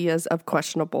encyclopedias of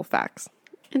questionable facts.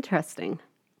 Interesting.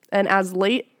 And as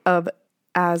late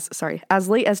as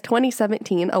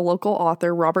 2017, a local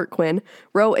author, Robert Quinn,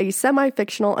 wrote a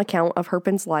semi-fictional account of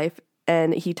Herpin's life,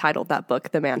 and he titled that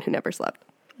book, The Man Who Never Slept.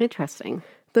 Interesting.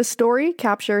 The story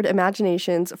captured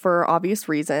imaginations for obvious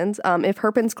reasons. If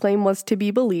Herpin's claim was to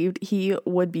be believed, he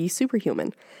would be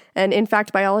superhuman. And in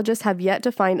fact, biologists have yet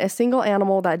to find a single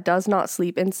animal that does not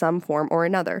sleep in some form or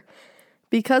another.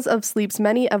 Because of sleep's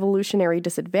many evolutionary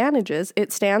disadvantages,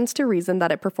 it stands to reason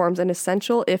that it performs an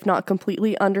essential, if not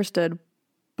completely understood,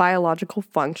 biological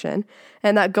function,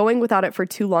 and that going without it for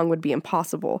too long would be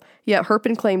impossible. Yet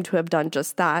Herpin claimed to have done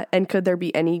just that, and could there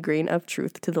be any grain of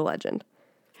truth to the legend?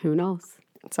 Who knows?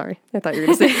 Sorry, I thought you were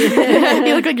going to say.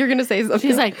 You look like you're going to say something.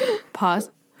 She's like, pause.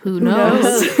 Who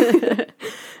knows?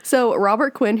 So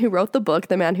Robert Quinn, who wrote the book,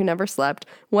 The Man Who Never Slept,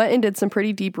 went and did some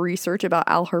pretty deep research about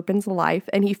Al Herpin's life,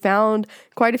 and he found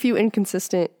quite a few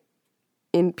inconsistent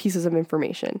pieces of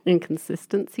information.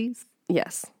 Inconsistencies?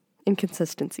 Yes,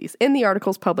 inconsistencies in the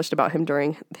articles published about him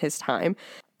during his time.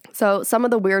 So some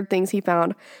of the weird things he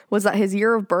found was that his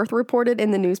year of birth reported in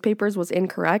the newspapers was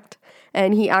incorrect,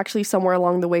 and he actually somewhere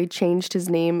along the way changed his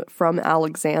name from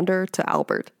Alexander to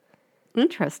Albert.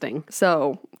 Interesting.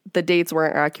 So the dates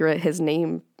weren't accurate. His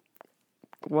name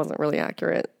wasn't really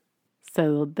accurate.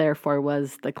 So therefore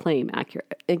was the claim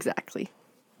accurate? Exactly.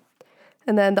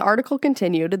 And then the article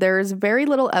continued, there is very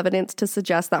little evidence to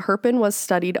suggest that Herpin was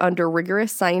studied under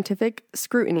rigorous scientific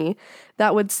scrutiny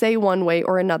that would say one way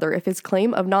or another if his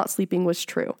claim of not sleeping was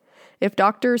true. If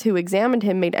doctors who examined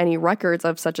him made any records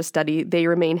of such a study, they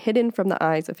remain hidden from the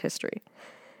eyes of history.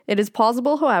 It is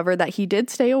plausible, however, that he did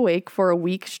stay awake for a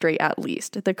week straight at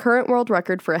least. The current world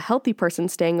record for a healthy person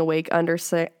staying awake under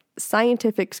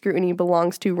scientific scrutiny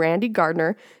belongs to Randy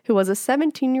Gardner, who was a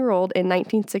 17-year-old in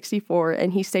 1964,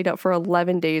 and he stayed up for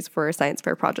 11 days for a science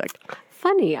fair project.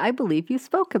 Funny, I believe you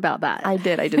spoke about that. I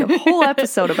did a whole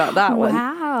episode about that one.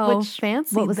 Wow,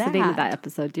 fancy. What was the name of that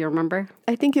episode? Do you remember?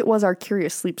 I think it was our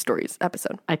Curious Sleep Stories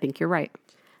episode. I think you're right.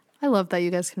 I love that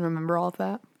you guys can remember all of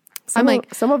that.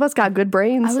 Some of us got good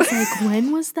brains. I was like,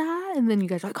 when was that? And then you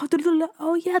guys are like,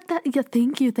 oh yeah, that, yeah,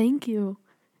 thank you.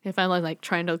 If I'm like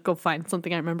trying to go find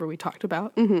something I remember we talked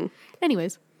about. Mm-hmm.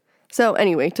 Anyways. So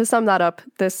anyway, to sum that up,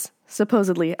 this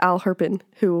supposedly Al Herpin,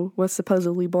 who was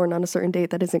supposedly born on a certain date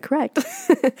that isn't correct,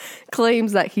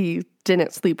 claims that he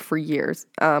didn't sleep for years.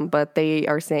 But they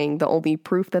are saying the only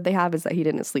proof that they have is that he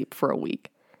didn't sleep for a week.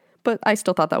 But I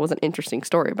still thought that was an interesting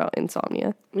story about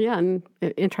insomnia. Yeah, and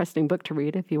an interesting book to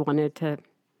read if you wanted to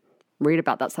read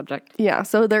about that subject. Yeah,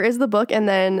 so there is the book, and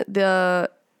then the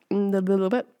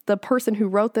person who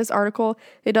wrote this article,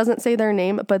 it doesn't say their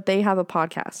name, but they have a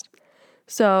podcast.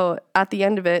 So at the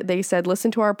end of it, they said,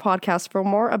 listen to our podcast for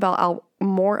more about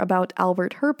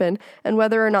Albert Herpin and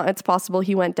whether or not it's possible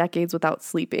he went decades without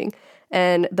sleeping.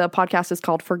 And the podcast is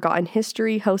called Forgotten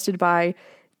History, hosted by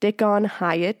Dickon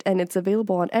Hyatt, and it's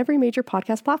available on every major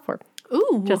podcast platform.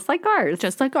 Ooh. Just like ours.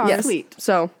 Yes. Sweet.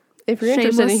 So if you're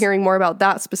interested in hearing more about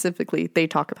that specifically, they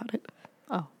talk about it.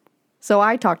 Oh. So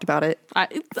I talked about it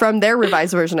from their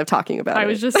revised version of talking about it. I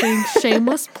was just saying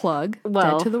shameless plug.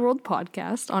 Well, Dead to the World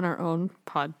podcast on our own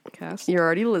podcast. You're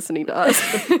already listening to us.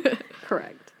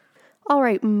 Correct. All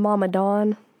right, Mama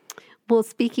Dawn. Well,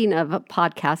 speaking of a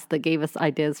podcast that gave us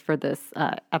ideas for this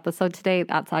episode today,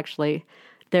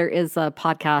 there is a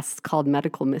podcast called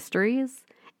Medical Mysteries,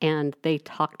 and they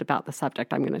talked about the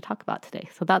subject I'm going to talk about today.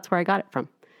 So that's where I got it from.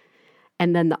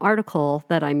 And then the article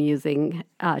that I'm using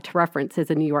to reference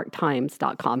is a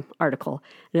NewYorkTimes.com article,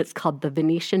 and it's called The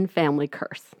Venetian Family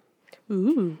Curse.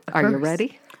 Ooh. Are you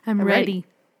ready? I'm ready.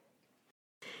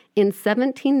 In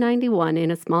 1791,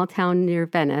 in a small town near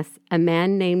Venice, a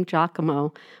man named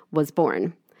Giacomo was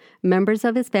born. Members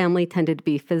of his family tended to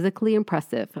be physically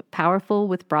impressive, powerful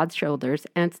with broad shoulders,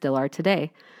 and still are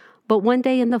today. But one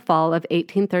day in the fall of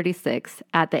 1836,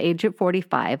 at the age of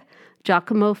 45,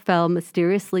 Giacomo fell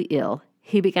mysteriously ill.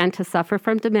 He began to suffer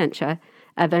from dementia.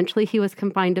 Eventually, he was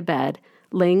confined to bed,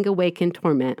 laying awake in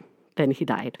torment. Then he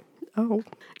died. Oh.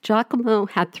 Giacomo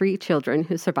had 3 children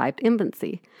who survived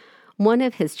infancy. One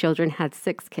of his children had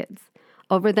 6 kids.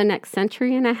 Over the next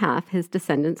century and a half, his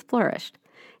descendants flourished.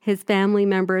 His family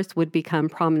members would become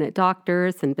prominent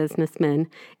doctors and businessmen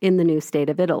in the new state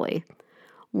of Italy.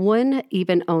 One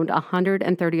even owned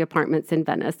 130 apartments in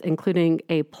Venice, including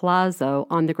a palazzo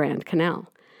on the Grand Canal.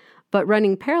 But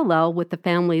running parallel with the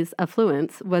family's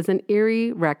affluence was an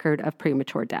eerie record of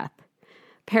premature death.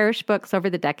 Parish books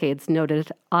over the decades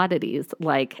noted oddities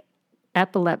like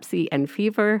epilepsy and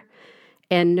fever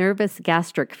and nervous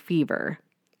gastric fever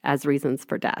as reasons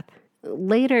for death.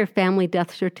 Later, family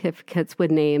death certificates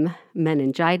would name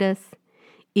meningitis,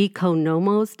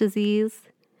 Economos disease,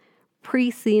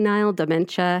 presenile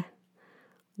dementia,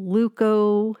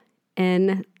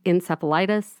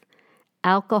 leukoencephalitis,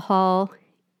 alcohol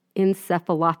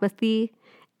encephalopathy,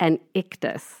 and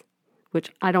ictus,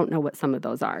 which I don't know what some of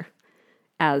those are,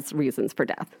 as reasons for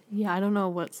death. Yeah, I don't know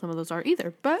what some of those are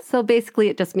either, but... So basically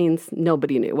it just means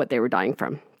nobody knew what they were dying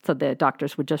from. So the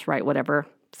doctors would just write whatever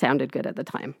sounded good at the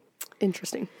time.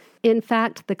 Interesting. In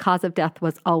fact, the cause of death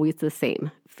was always the same,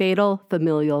 fatal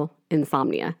familial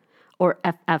insomnia, or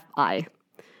FFI,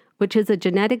 which is a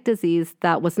genetic disease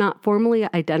that was not formally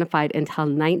identified until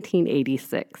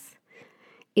 1986.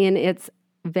 In its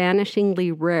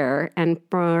vanishingly rare, and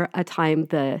for a time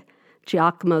the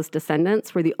Giacomo's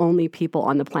descendants were the only people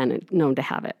on the planet known to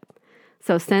have it.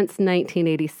 So since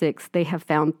 1986, they have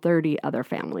found 30 other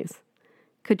families.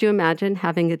 Could you imagine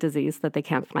having a disease that they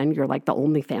can't find? You're like the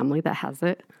only family that has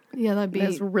it. Yeah,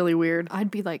 That's really weird.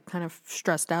 I'd be like kind of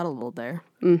stressed out a little there.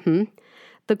 Mm-hmm.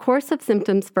 The course of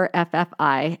symptoms for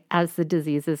FFI, as the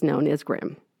disease is known, is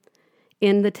grim.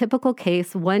 In the typical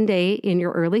case, one day in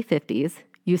your early 50s,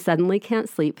 you suddenly can't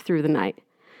sleep through the night.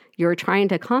 You're trying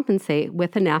to compensate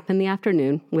with a nap in the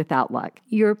afternoon without luck.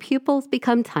 Your pupils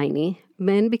become tiny,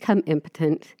 men become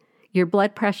impotent, your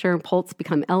blood pressure and pulse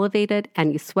become elevated,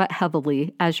 and you sweat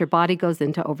heavily as your body goes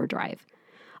into overdrive.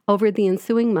 Over the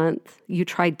ensuing months, you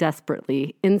try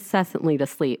desperately, incessantly to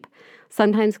sleep,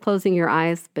 sometimes closing your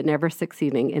eyes, but never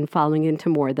succeeding in falling into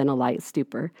more than a light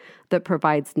stupor that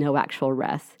provides no actual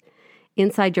rest.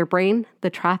 Inside your brain, the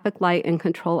traffic light and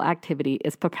control activity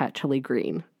is perpetually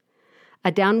green.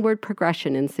 A downward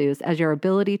progression ensues as your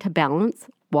ability to balance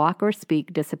walk or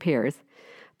speak disappears.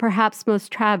 Perhaps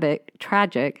most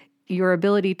tragic, your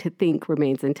ability to think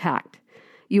remains intact.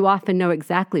 You often know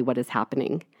exactly what is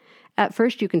happening. At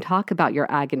first, you can talk about your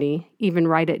agony, even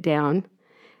write it down.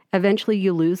 Eventually,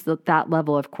 you lose that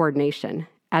level of coordination.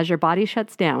 As your body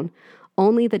shuts down,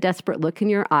 only the desperate look in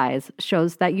your eyes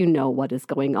shows that you know what is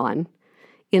going on.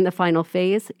 In the final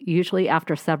phase, usually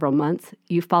after several months,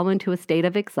 you fall into a state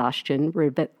of exhaustion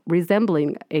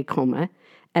resembling a coma,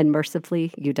 and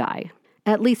mercifully, you die.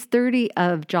 At least 30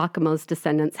 of Giacomo's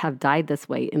descendants have died this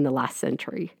way in the last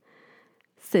century.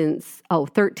 13 since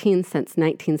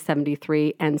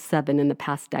 1973 and 7 in the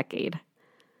past decade.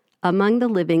 Among the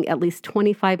living, at least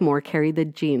 25 more carry the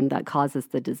gene that causes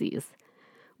the disease.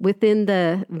 Within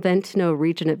the Veneto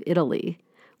region of Italy,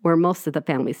 where most of the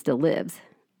family still lives,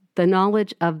 the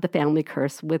knowledge of the family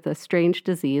curse with a strange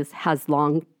disease has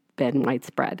long been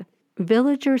widespread.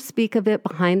 Villagers speak of it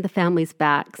behind the family's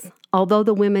backs. Although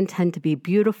the women tend to be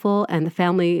beautiful and the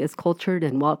family is cultured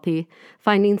and wealthy,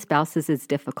 finding spouses is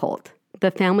difficult. The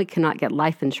family cannot get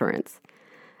life insurance.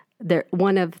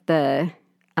 One of the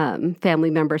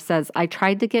family members says, "I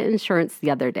tried to get insurance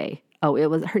the other day."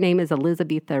 Her name is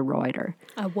Elisabetha Reuter.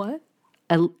 A what?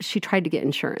 She tried to get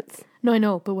insurance. No, I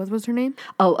know, but what was her name?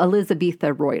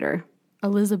 Elisabetha Reuter.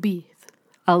 Elizabeth.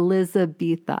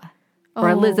 Elizabetha. Or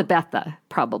Elisabetha,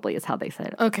 probably is how they said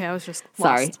it. Okay, I was just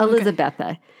Sorry, lost.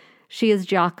 Elisabetha. She is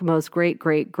Giacomo's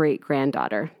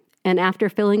great-great-great-granddaughter. And after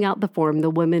filling out the form, the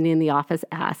woman in the office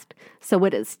asked, "So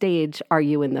what stage are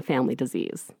you in the family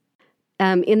disease?"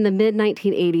 In the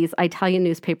mid-1980s, Italian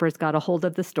newspapers got a hold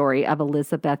of the story of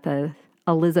Elisabetha's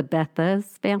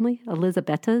family.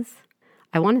 Elisabetha's?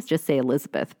 I want to just say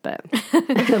Elizabeth, but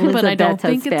But I don't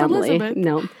think it's family. Elizabeth.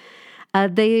 No.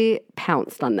 They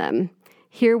pounced on them.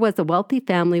 Here was a wealthy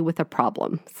family with a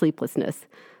problem, sleeplessness.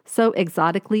 So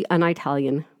exotically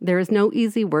un-Italian, there is no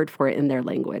easy word for it in their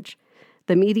language.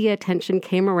 The media attention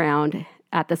came around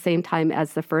at the same time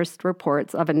as the first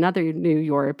reports of another new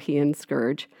European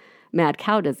scourge, mad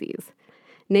cow disease.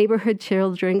 Neighborhood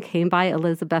children came by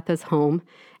Elisabetha's home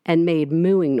and made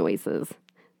mooing noises.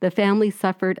 The family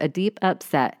suffered a deep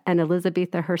upset, and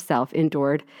Elisabetha herself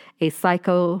endured a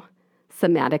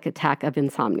psychosomatic attack of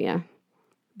insomnia.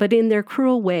 But in their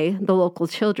cruel way, the local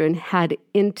children had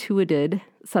intuited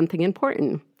something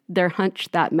important. Their hunch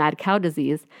that mad cow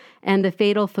disease and the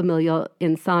fatal familial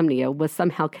insomnia was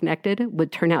somehow connected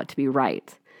would turn out to be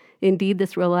right. Indeed,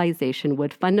 this realization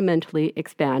would fundamentally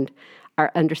expand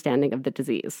our understanding of the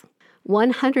disease.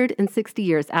 160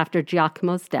 years after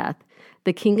Giacomo's death,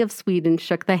 the King of Sweden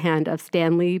shook the hand of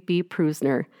Stanley B.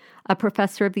 Prusner, a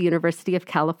professor of the University of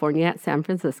California at San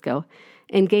Francisco,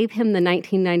 and gave him the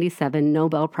 1997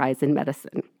 Nobel Prize in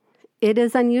Medicine. It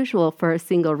is unusual for a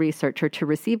single researcher to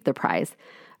receive the prize,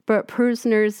 but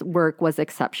Prusner's work was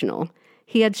exceptional.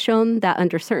 He had shown that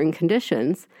under certain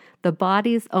conditions, the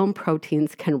body's own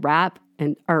proteins can warp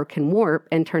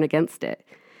and turn against it.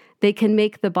 They can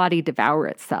make the body devour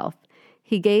itself.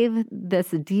 He gave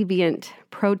this deviant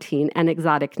protein an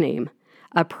exotic name,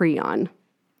 a prion,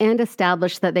 and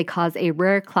established that they cause a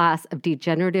rare class of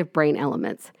degenerative brain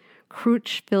elements,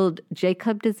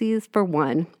 Creutzfeldt-Jakob disease for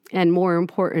one, and more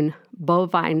important,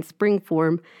 bovine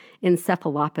springform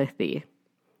encephalopathy,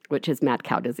 which is mad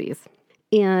cow disease.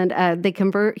 And they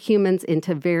convert humans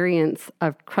into variants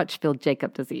of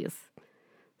Creutzfeldt-Jakob disease.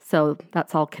 So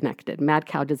that's all connected. Mad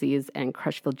cow disease and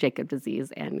Creutzfeldt-Jakob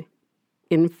disease and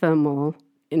familial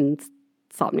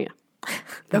insomnia.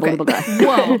 Okay.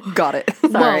 Whoa. Got it.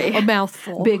 Sorry. Whoa, a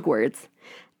mouthful. Big words.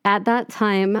 At that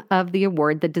time of the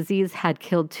award, the disease had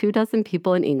killed 24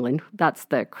 people in England. That's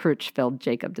the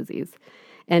Creutzfeldt-Jakob disease.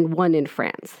 And 1 in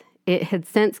France. It had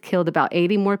since killed about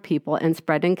 80 more people and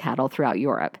spread in cattle throughout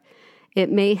Europe.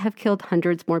 It may have killed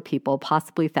hundreds more people,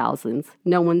 possibly thousands.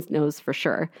 No one knows for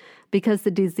sure, because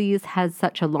the disease has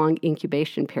such a long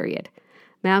incubation period.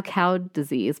 Mad cow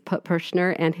disease put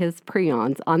Prusner and his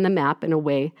prions on the map in a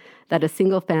way that a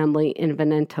single family in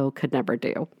Veneto could never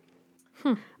do.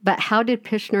 But how did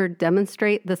Prusner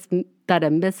demonstrate that a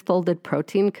misfolded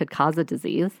protein could cause a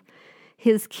disease?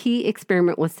 His key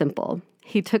experiment was simple.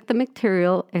 He took the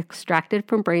material extracted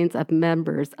from brains of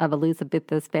members of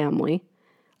Elisabetha's family,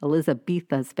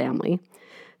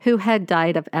 who had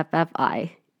died of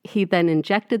FFI. He then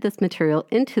injected this material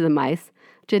into the mice,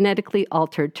 genetically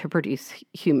altered to produce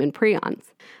human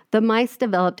prions. The mice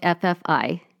developed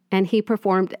FFI, and he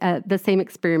performed the same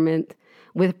experiment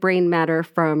with brain matter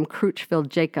from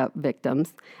Creutzfeldt-Jakob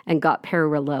victims and got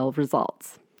parallel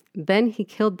results. Then he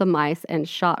killed the mice and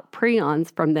shot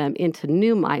prions from them into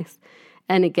new mice,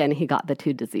 and again he got the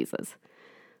 2 diseases.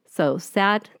 So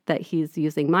sad that he's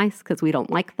using mice because we don't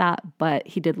like that, but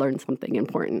he did learn something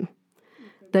important.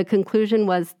 The conclusion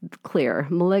was clear.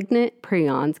 Malignant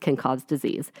prions can cause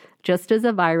disease, just as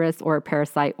a virus or a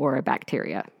parasite or a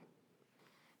bacteria.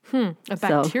 A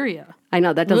bacteria. So, I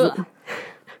know that doesn't...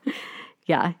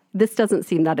 Yeah, this doesn't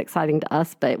seem that exciting to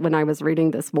us, but when I was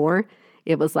reading this more,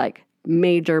 it was like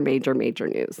major, major, major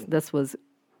news. This was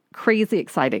crazy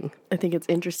exciting. I think it's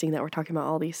interesting that we're talking about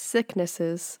all these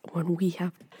sicknesses when we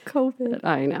have COVID.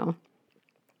 I know.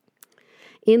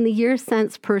 In the years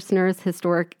since Persner's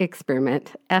historic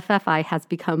experiment, FFI has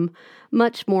become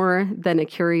much more than a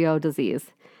curio disease.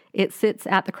 It sits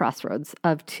at the crossroads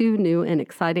of two new and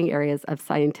exciting areas of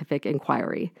scientific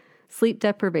inquiry: sleep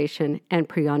deprivation and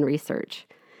prion research.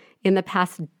 In the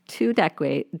past 2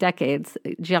 decades,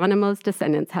 Geronimo's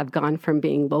descendants have gone from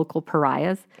being local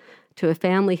pariahs to a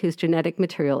family whose genetic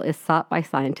material is sought by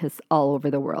scientists all over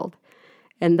the world.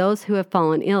 And those who have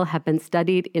fallen ill have been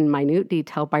studied in minute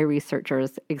detail by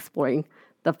researchers exploring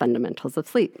the fundamentals of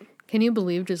sleep. Can you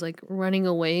believe just like running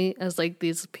away as like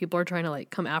these people are trying to like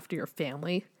come after your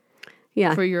family?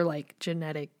 Yeah. For your like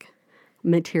genetic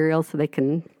material so they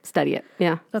can study it.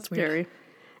 Yeah. That's weird. Scary.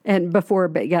 And before,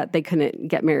 but yet they couldn't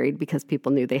get married because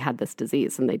people knew they had this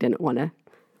disease and they didn't want to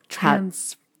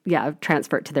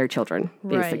transfer it to their children,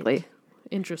 basically. Right.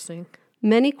 Interesting.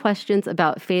 Many questions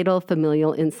about fatal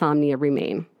familial insomnia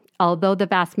remain. Although the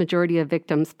vast majority of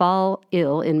victims fall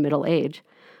ill in middle age,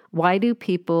 why do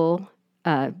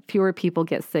fewer people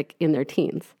get sick in their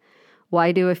teens?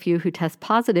 Why do a few who test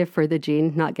positive for the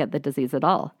gene not get the disease at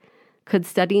all? Could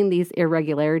studying these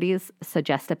irregularities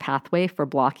suggest a pathway for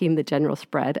blocking the general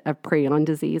spread of prion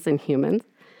disease in humans,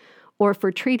 or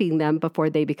for treating them before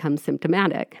they become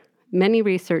symptomatic? Many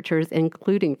researchers,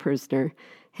 including Persner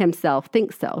himself,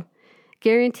 think so,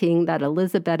 guaranteeing that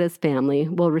Elisabetta's family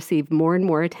will receive more and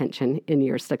more attention in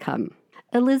years to come.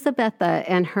 Elisabetta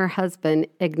and her husband,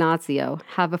 Ignazio,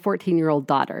 have a 14-year-old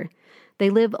daughter. They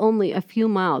live only a few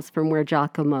miles from where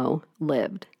Giacomo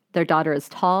lived. Their daughter is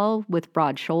tall, with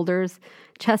broad shoulders,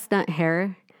 chestnut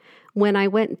hair. When I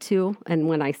went to, and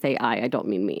when I say I don't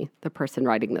mean me, the person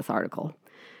writing this article.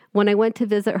 When I went to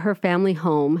visit her family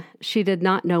home, she did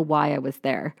not know why I was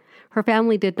there. Her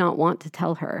family did not want to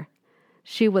tell her.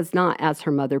 She was not, as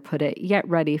her mother put it, yet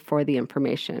ready for the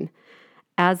information.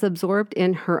 As absorbed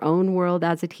in her own world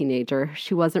as a teenager,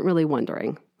 she wasn't really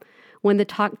wondering. When the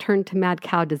talk turned to mad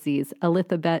cow disease,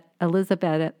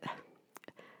 Elisabetta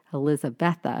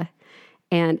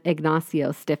and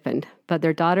Ignacio stiffened, but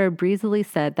their daughter breezily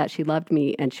said that she loved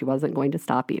me and she wasn't going to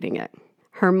stop eating it.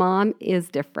 Her mom is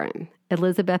different.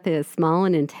 Elisabetta is small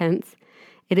and intense.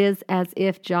 It is as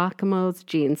if Giacomo's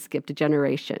genes skipped a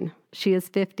generation. She is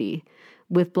 50,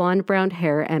 with blonde-brown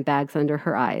hair and bags under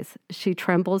her eyes. She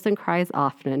trembles and cries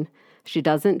often. She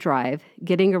doesn't drive,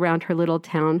 getting around her little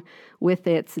town with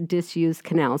its disused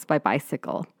canals by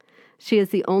bicycle. She is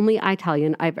the only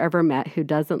Italian I've ever met who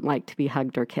doesn't like to be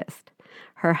hugged or kissed.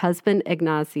 Her husband,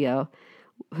 Ignazio,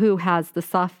 who has the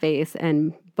soft face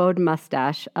and bowed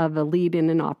mustache of a lead in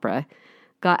an opera,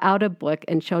 got out a book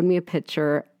and showed me a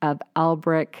picture of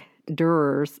Albrecht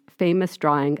Dürer's famous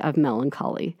drawing of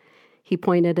melancholy. He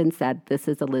pointed and said, "This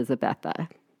is Elisabetta."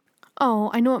 Oh,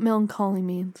 I know what melancholy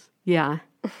means. Yeah.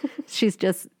 She's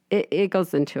just, it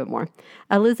goes into it more.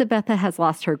 Elisabetta has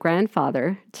lost her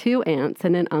grandfather, 2 aunts,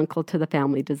 and an uncle to the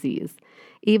family disease.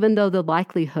 Even though the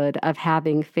likelihood of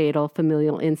having fatal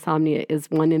familial insomnia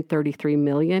is 1 in 33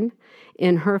 million,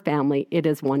 in her family, it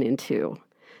is 1 in 2.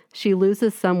 She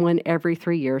loses someone every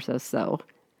 3 years or so.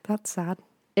 That's sad.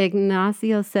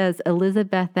 Ignacio says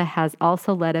Elisabetta has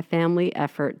also led a family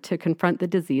effort to confront the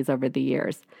disease over the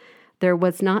years. There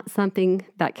was not something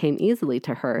that came easily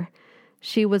to her.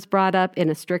 She was brought up in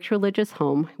a strict religious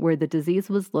home where the disease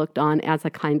was looked on as a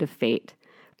kind of fate,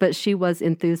 but she was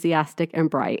enthusiastic and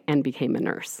bright and became a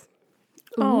nurse.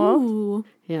 Oh.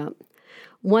 Yeah.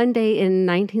 One day in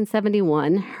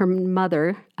 1971, her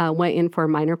mother went in for a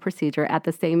minor procedure at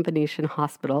the same Venetian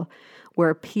hospital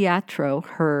where Pietro,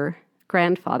 her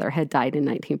grandfather, had died in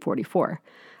 1944.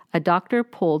 A doctor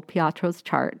pulled Pietro's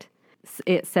chart.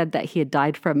 It said that he had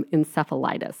died from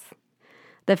encephalitis.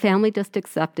 The family just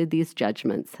accepted these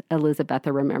judgments,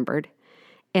 Elisabetta remembered.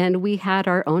 And we had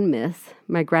our own myths.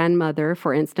 My grandmother,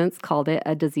 for instance, called it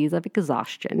a disease of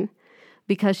exhaustion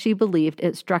because she believed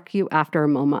it struck you after a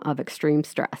moment of extreme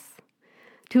stress.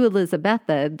 To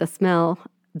Elisabetta,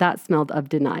 that smelled of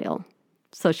denial.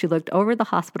 So she looked over the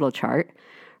hospital chart.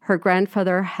 Her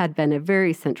grandfather had been a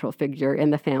very central figure in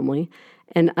the family,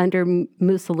 and under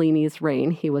Mussolini's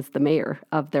reign, he was the mayor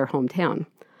of their hometown.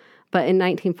 But in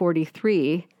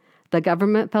 1943, The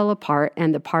government fell apart,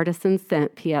 and the partisans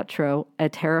sent Pietro a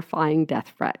terrifying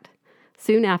death threat.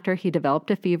 Soon after, he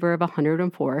developed a fever of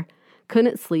 104,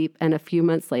 couldn't sleep, and a few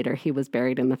months later, he was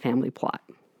buried in the family plot.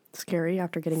 Scary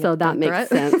after getting So a that death makes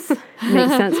threat. sense.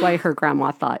 Makes sense why her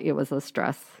grandma thought it was a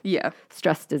stress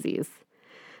disease.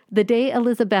 The day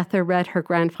Elizabetha read her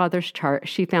grandfather's chart,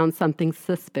 she found something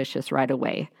suspicious right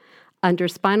away. Under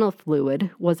spinal fluid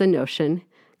was a notion,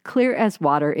 clear as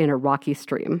water in a rocky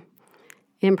stream.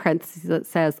 In parentheses, it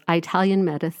says, Italian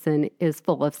medicine is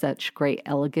full of such great,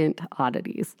 elegant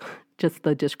oddities. Just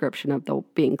the description of the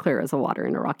being clear as a water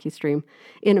in a rocky stream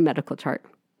in a medical chart.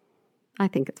 I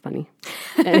think it's funny.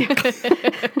 Anyway.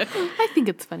 I think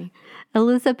it's funny.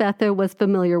 Elizabetha was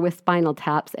familiar with spinal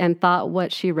taps and thought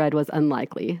what she read was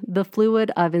unlikely. The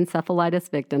fluid of encephalitis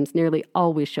victims nearly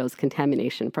always shows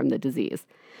contamination from the disease.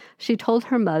 She told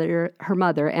her mother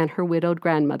and her widowed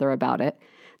grandmother about it.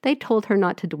 They told her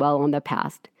not to dwell on the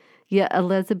past. Yet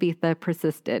Elizabetha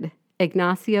persisted.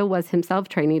 Ignacio was himself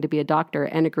training to be a doctor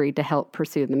and agreed to help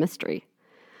pursue the mystery.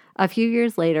 A few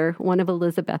years later, one of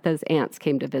Elizabetha's aunts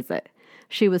came to visit.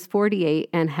 She was 48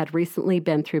 and had recently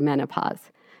been through menopause.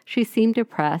 She seemed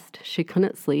depressed. She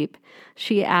couldn't sleep.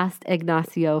 She asked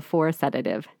Ignacio for a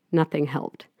sedative. Nothing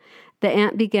helped. The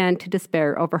aunt began to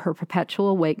despair over her perpetual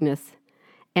awakeness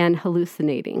and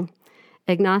hallucinating.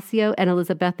 Ignacio and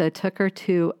Elizabetha took her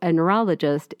to a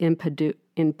neurologist in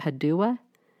Padua,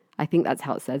 I think that's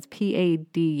how it says,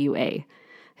 Padua,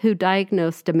 who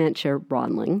diagnosed dementia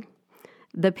wrongly.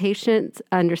 The patient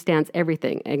understands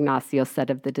everything, Ignacio said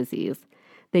of the disease.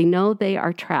 They know they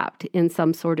are trapped in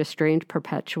some sort of strange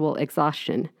perpetual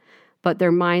exhaustion, but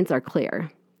their minds are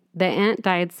clear. The aunt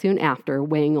died soon after,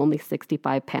 weighing only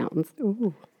 65 pounds.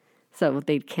 Ooh. So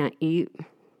they can't eat.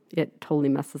 It totally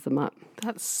messes them up.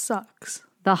 That sucks.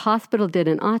 The hospital did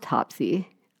an autopsy.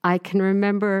 I can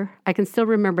still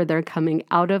remember their coming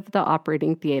out of the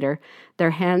operating theater,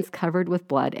 their hands covered with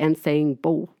blood, and saying,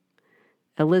 "Bo."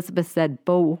 Elizabeth said,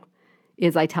 "Bo"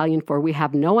 is Italian for "we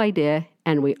have no idea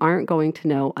and we aren't going to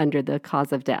know" under the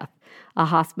cause of death. A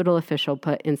hospital official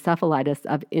put encephalitis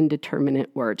of indeterminate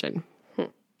origin.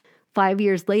 5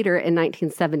 years later, in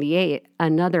 1978,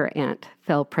 another aunt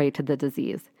fell prey to the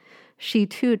disease. She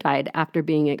too died after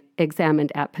being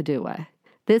examined at Padua.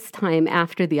 This time,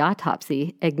 after the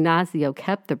autopsy, Ignacio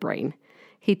kept the brain.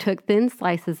 He took thin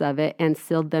slices of it and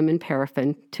sealed them in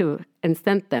paraffin and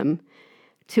sent them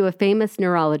to a famous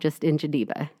neurologist in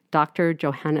Geneva, Dr.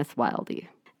 Johannes Wilde.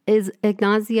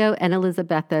 Ignacio and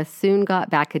Elizabetha soon got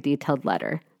back a detailed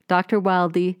letter. Dr.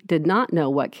 Wilde did not know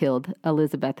what killed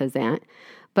Elizabetha's aunt,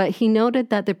 but he noted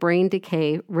that the brain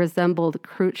decay resembled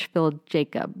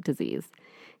Creutzfeldt-Jakob disease.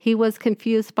 He was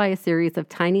confused by a series of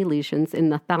tiny lesions in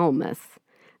the thalamus.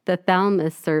 The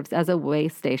thalamus serves as a way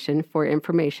station for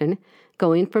information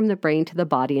going from the brain to the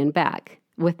body and back.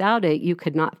 Without it, you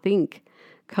could not think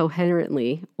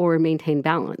coherently or maintain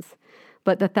balance.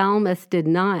 But the thalamus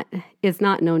is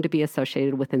not known to be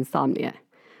associated with insomnia.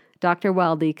 Dr.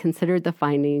 Wilde considered the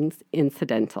findings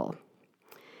incidental.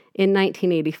 In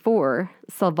 1984,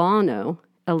 Silvano,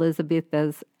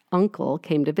 Elizabetha's uncle,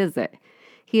 came to visit.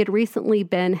 He had recently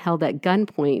been held at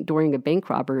gunpoint during a bank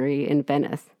robbery in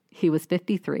Venice. He was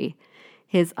 53.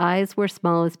 His eyes were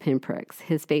small as pinpricks,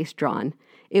 his face drawn.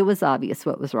 It was obvious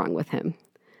what was wrong with him.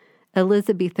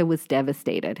 Elizabetha was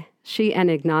devastated. She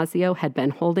and Ignacio had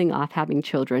been holding off having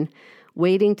children,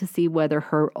 waiting to see whether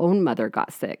her own mother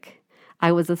got sick.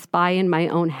 "I was a spy in my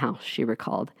own house," she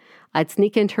recalled. "I'd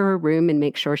sneak into her room and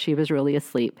make sure she was really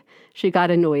asleep. She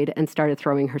got annoyed and started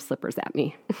throwing her slippers at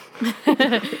me."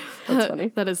 That's funny.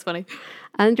 That is funny.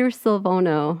 Under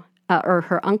Silvano,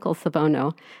 her uncle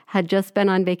Silvano, had just been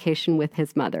on vacation with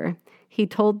his mother. He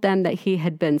told them that he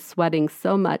had been sweating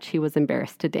so much he was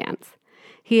embarrassed to dance.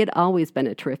 He had always been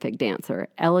a terrific dancer,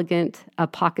 elegant, a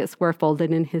pocket square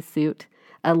folded in his suit,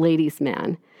 a ladies'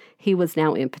 man. He was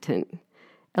now impotent.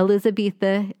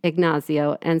 Elizabetha,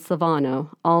 Ignacio, and Silvano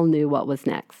all knew what was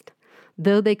next.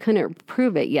 Though they couldn't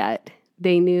prove it yet,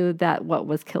 they knew that what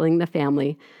was killing the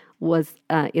family was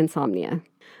insomnia.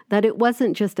 That it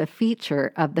wasn't just a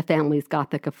feature of the family's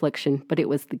Gothic affliction, but it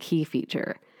was the key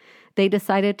feature. They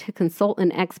decided to consult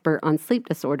an expert on sleep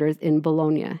disorders in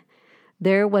Bologna.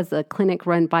 There was a clinic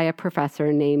run by a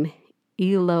professor named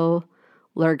Ilo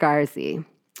Largarzi.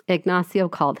 Ignacio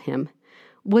called him.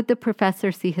 Would the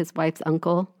professor see his wife's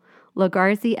uncle?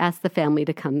 Largarzi asked the family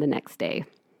to come the next day.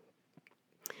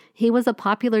 He was a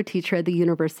popular teacher at the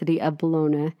University of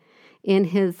Bologna. He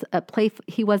was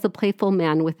a playful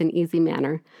man with an easy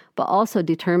manner, but also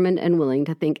determined and willing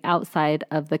to think outside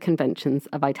of the conventions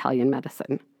of Italian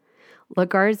medicine.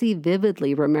 Largarzi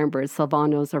vividly remembered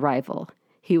Silvano's arrival.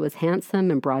 He was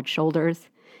handsome and broad shoulders.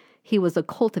 He was a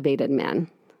cultivated man.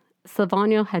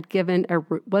 Silvano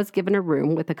was given a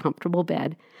room with a comfortable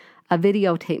bed. A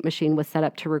videotape machine was set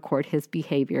up to record his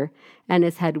behavior, and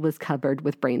his head was covered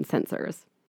with brain sensors.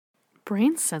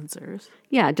 Brain sensors?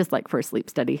 Yeah, just like for a sleep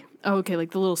study. Oh, okay,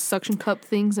 like the little suction cup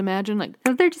things, imagine? Like,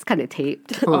 They're just kind of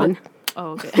taped on.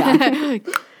 oh, okay. Yeah.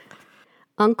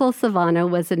 Uncle Silvano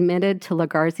was admitted to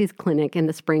Lagarzi's clinic in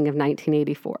the spring of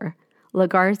 1984.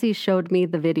 Lagarzi showed me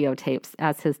the videotapes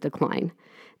as his decline.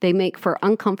 They make for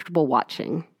uncomfortable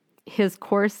watching. His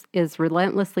course is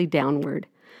relentlessly downward.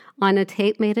 On a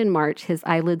tape made in March, his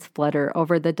eyelids flutter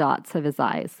over the dots of his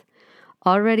eyes.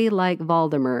 Already like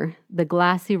Valdemar, the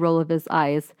glassy roll of his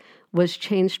eyes was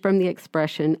changed from the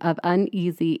expression of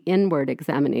uneasy inward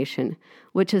examination,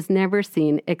 which is never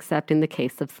seen except in the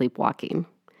case of sleepwalking.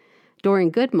 During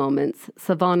good moments,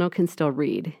 Silvano can still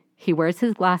read. He wears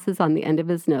his glasses on the end of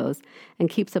his nose and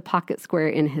keeps a pocket square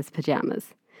in his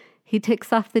pajamas. He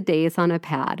ticks off the days on a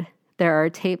pad. There are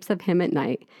tapes of him at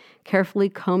night, carefully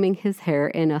combing his hair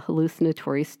in a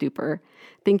hallucinatory stupor,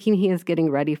 thinking he is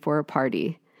getting ready for a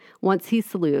party. Once he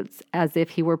salutes, as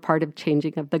if he were part of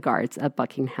changing of the guards at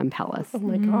Buckingham Palace. Oh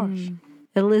my gosh.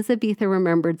 Elizabetha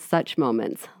remembered such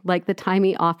moments, like the time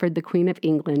he offered the Queen of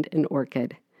England an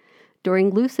orchid.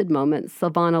 During lucid moments,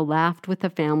 Silvano laughed with the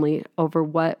family over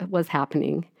what was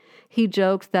happening. He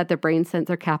joked that the brain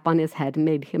sensor cap on his head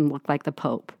made him look like the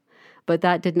Pope, but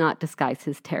that did not disguise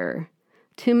his terror.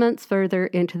 2 months further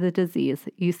into the disease,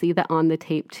 you see that on the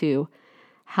tape too,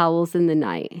 howls in the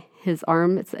night. His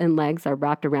arms and legs are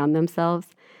wrapped around themselves,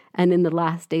 and in the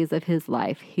last days of his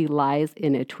life, he lies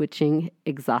in a twitching,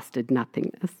 exhausted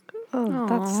nothingness. Oh,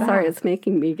 that's sad. Sorry, it's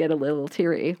making me get a little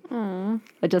teary.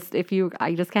 I just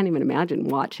can't even imagine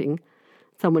watching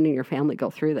someone in your family go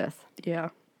through this. Yeah.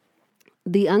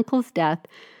 The uncle's death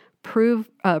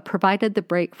provided the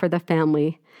break for the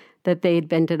family that they had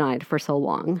been denied for so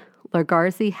long.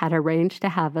 Lagarzi had arranged to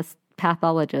have a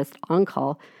pathologist on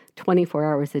call 24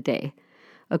 hours a day.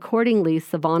 Accordingly,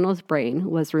 Silvano's brain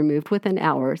was removed within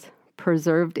hours,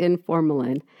 preserved in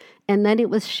formalin, and then it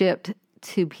was shipped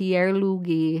to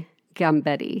Pierluigi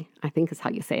Gambetti, I think is how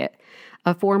you say it,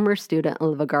 a former student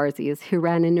of Lagarzi's who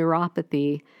ran a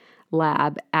neuropathy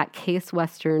lab at Case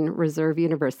Western Reserve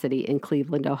University in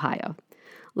Cleveland, Ohio.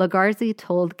 Lagarzi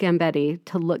told Gambetti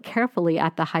to look carefully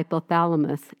at the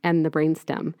hypothalamus and the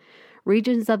brainstem,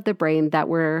 regions of the brain that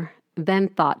were then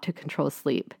thought to control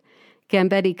sleep.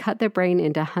 Gambetti cut the brain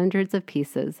into hundreds of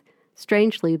pieces.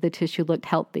 Strangely, the tissue looked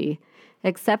healthy,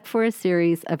 except for a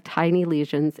series of tiny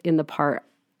lesions in part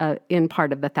of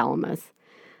the thalamus.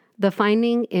 The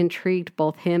finding intrigued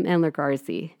both him and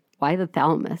Lagarzi. Why the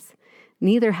thalamus?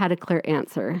 Neither had a clear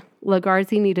answer.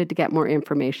 Lagarzi needed to get more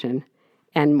information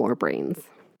and more brains.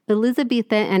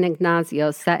 Elizabetha and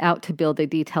Ignazio set out to build a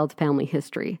detailed family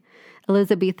history.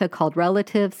 Elizabetha called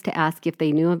relatives to ask if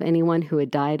they knew of anyone who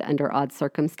had died under odd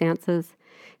circumstances.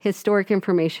 Historic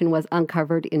information was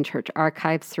uncovered in church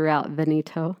archives throughout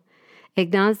Veneto.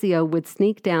 Ignazio would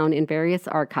sneak down in various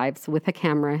archives with a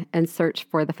camera and search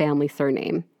for the family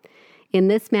surname. In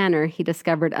this manner, he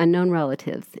discovered unknown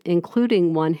relatives,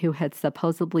 including one who had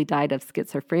supposedly died of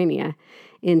schizophrenia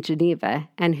in Geneva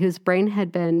and whose brain had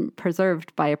been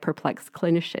preserved by a perplexed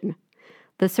clinician.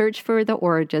 The search for the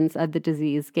origins of the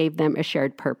disease gave them a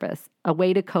shared purpose, a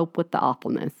way to cope with the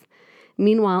awfulness.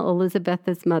 Meanwhile,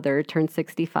 Elizabetha's mother turned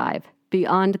 65,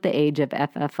 beyond the age of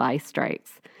FFI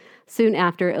strikes. Soon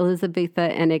after, Elizabetha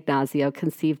and Ignazio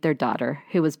conceived their daughter,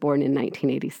 who was born in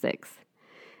 1986.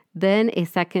 Then a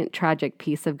second tragic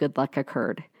piece of good luck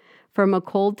occurred. From a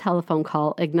cold telephone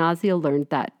call, Ignazio learned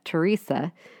that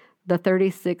Teresa, the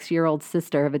 36-year-old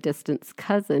sister of a distant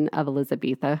cousin of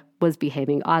Elizabetha, was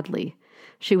behaving oddly.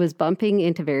 She was bumping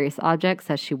into various objects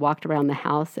as she walked around the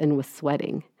house and was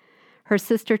sweating. Her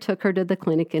sister took her to the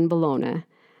clinic in Bologna.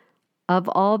 Of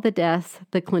all the deaths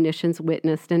the clinicians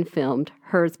witnessed and filmed,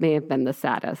 hers may have been the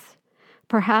saddest.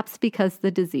 Perhaps because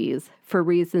the disease, for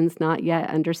reasons not yet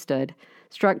understood,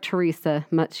 struck Teresa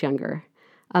much younger.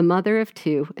 A mother of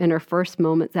two, in her first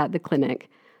moments at the clinic,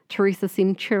 Teresa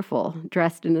seemed cheerful,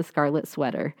 dressed in a scarlet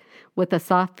sweater, with a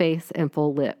soft face and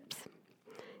full lips.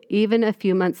 Even a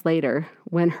few months later,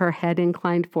 when her head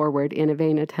inclined forward in a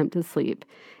vain attempt to sleep,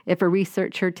 if a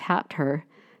researcher tapped her,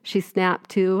 she snapped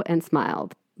to and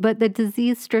smiled. But the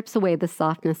disease strips away the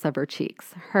softness of her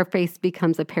cheeks. Her face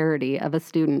becomes a parody of a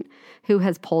student who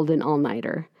has pulled an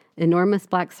all-nighter. Enormous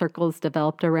black circles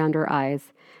developed around her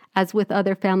eyes. As with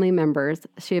other family members,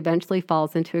 she eventually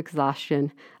falls into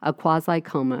exhaustion, a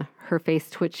quasi-coma, her face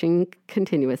twitching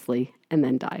continuously, and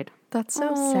then died. That's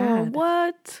so sad.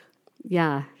 What?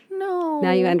 Yeah. no.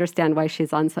 Now you understand why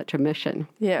she's on such a mission.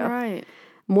 Yeah. Right.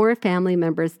 More family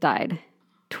members died.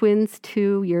 Twins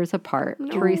 2 years apart,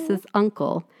 Teresa's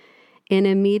uncle. In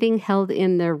a meeting held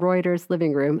in their Reuters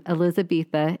living room,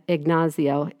 Elizabetha,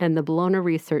 Ignazio, and the Bologna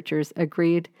researchers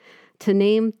agreed to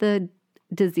name the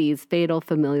disease Fatal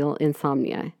Familial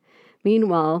Insomnia.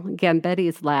 Meanwhile,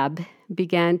 Gambetti's lab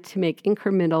began to make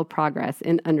incremental progress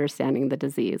in understanding the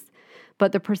disease,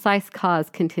 but the precise cause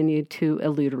continued to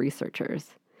elude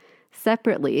researchers.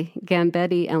 Separately,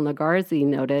 Gambetti and Lagarzi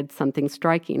noted something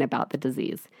striking about the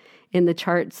disease in the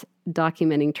charts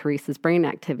documenting Teresa's brain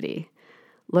activity.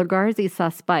 Lagarzi saw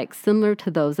spikes similar to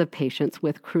those of patients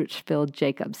with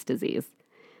Creutzfeldt-Jacobs disease.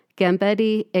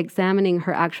 Gambetti, examining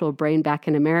her actual brain back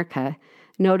in America,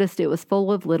 noticed it was full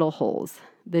of little holes.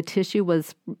 The tissue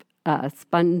was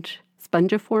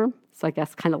spongiform, so I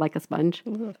guess kind of like a sponge.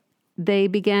 They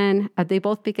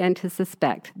both began to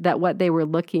suspect that what they were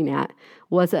looking at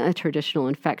wasn't a traditional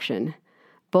infection.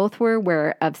 Both were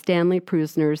aware of Stanley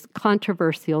Prusner's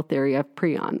controversial theory of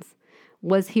prions.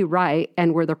 Was he right,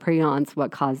 and were the prions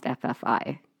what caused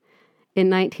FFI? In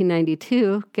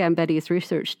 1992, Gambetti's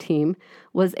research team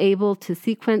was able to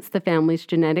sequence the family's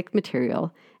genetic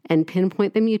material and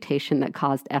pinpoint the mutation that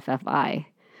caused FFI.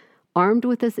 Armed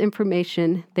with this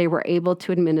information, they were able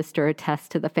to administer a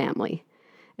test to the family.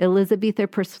 Elizabetha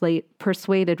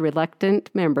persuaded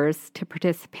reluctant members to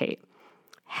participate.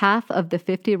 Half of the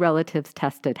 50 relatives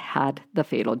tested had the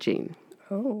fatal gene.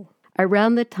 Oh.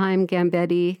 Around the time,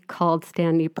 Gambetti called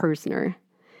Stanley Prusner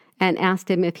and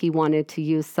asked him if he wanted to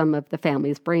use some of the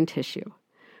family's brain tissue.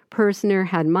 Prusner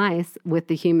had mice with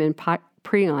the human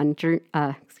prion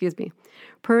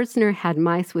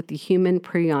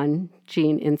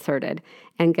gene inserted,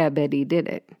 and Gambetti did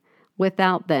it.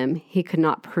 Without them, he could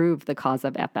not prove the cause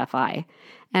of FFI,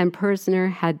 and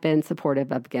Prusner had been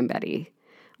supportive of Gambetti.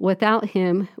 Without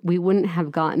him, we wouldn't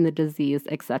have gotten the disease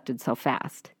accepted so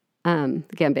fast,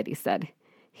 Gambetti said.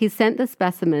 He sent the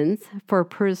specimens. For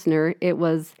Prusner, it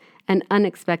was an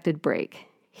unexpected break.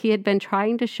 He had been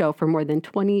trying to show for more than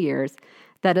 20 years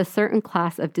that a certain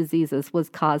class of diseases was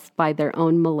caused by their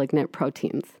own malignant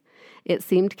proteins. It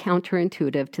seemed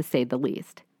counterintuitive, to say the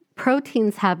least.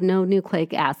 Proteins have no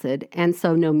nucleic acid and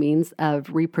so no means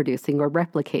of reproducing or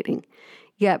replicating.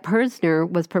 Yet Prusner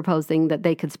was proposing that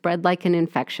they could spread like an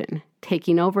infection,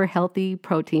 taking over healthy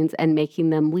proteins and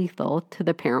making them lethal to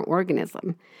the parent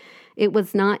organism. It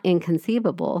was not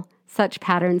inconceivable. Such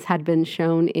patterns had been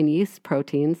shown in yeast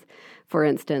proteins, for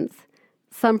instance.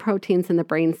 Some proteins in the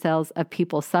brain cells of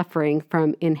people suffering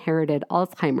from inherited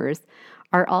Alzheimer's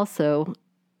are also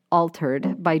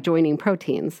altered by joining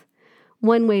proteins.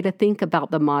 One way to think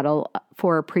about the model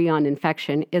for a prion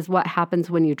infection is what happens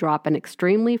when you drop an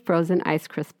extremely frozen ice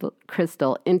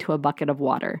crystal into a bucket of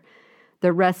water.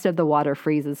 The rest of the water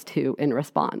freezes too in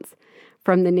response,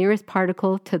 from the nearest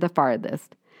particle to the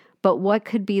farthest. But what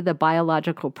could be the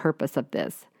biological purpose of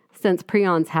this? Since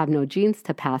prions have no genes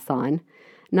to pass on,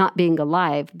 not being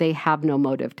alive, they have no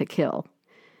motive to kill.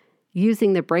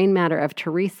 Using the brain matter of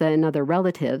Teresa and other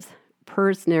relatives,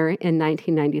 Prusner in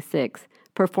 1996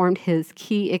 performed his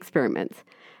key experiments.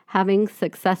 Having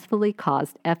successfully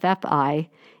caused FFI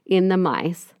in the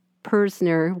mice,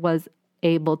 Prusner was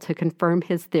able to confirm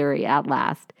his theory at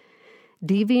last.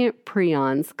 Deviant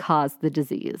prions caused the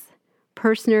disease.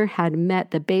 Prusner had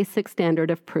met the basic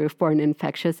standard of proof for an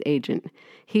infectious agent.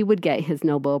 He would get his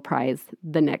Nobel Prize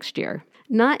the next year.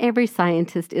 Not every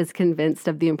scientist is convinced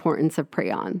of the importance of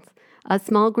prions. A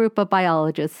small group of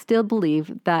biologists still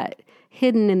believe that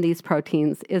hidden in these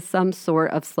proteins is some sort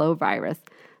of slow virus,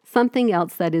 something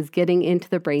else that is getting into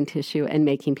the brain tissue and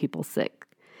making people sick.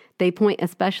 They point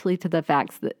especially to the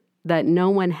facts that no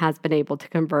one has been able to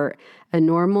convert a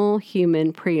normal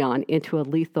human prion into a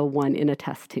lethal one in a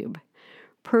test tube.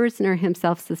 Prusner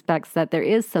himself suspects that there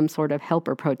is some sort of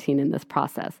helper protein in this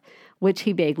process, which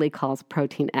he vaguely calls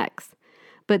protein X.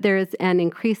 But there is an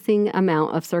increasing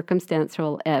amount of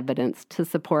circumstantial evidence to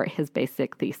support his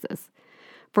basic thesis.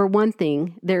 For one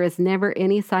thing, there is never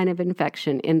any sign of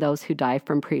infection in those who die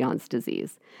from prions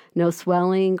disease. No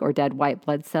swelling or dead white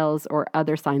blood cells or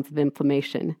other signs of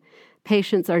inflammation.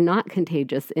 Patients are not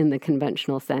contagious in the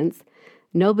conventional sense.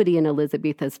 Nobody in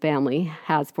Elizabetha's family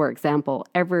has, for example,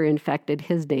 ever infected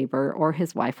his neighbor or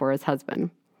his wife or his husband,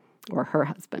 or her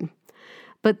husband.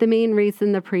 But the main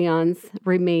reason the prions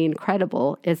remain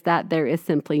credible is that there is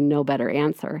simply no better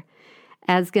answer.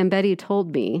 As Gambetti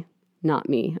told me, not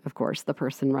me, of course, the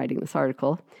person writing this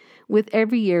article, with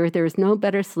every year there is no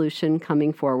better solution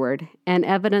coming forward, and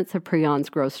evidence of prions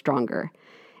grows stronger.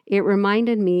 It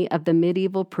reminded me of the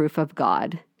medieval proof of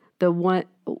God, the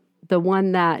the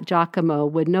one that Giacomo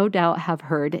would no doubt have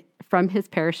heard from his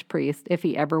parish priest if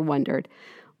he ever wondered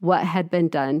what had been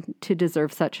done to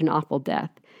deserve such an awful death,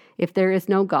 if there is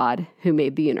no God who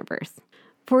made the universe.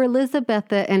 For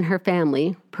Elisabetta and her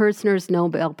family, Pursener's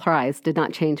Nobel Prize did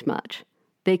not change much.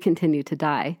 They continue to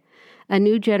die. A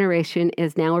new generation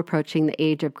is now approaching the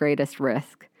age of greatest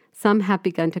risk. Some have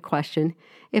begun to question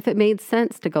if it made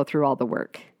sense to go through all the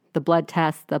work, the blood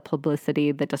tests, the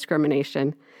publicity, the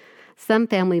discrimination. Some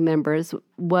family members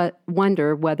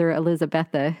wonder whether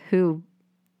Elisabetta, who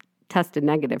tested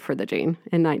negative for the gene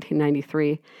in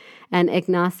 1993, and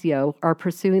Ignacio are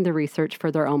pursuing the research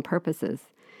for their own purposes.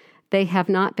 They have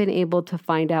not been able to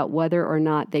find out whether or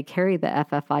not they carry the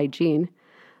FFI gene.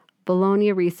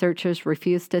 Bologna researchers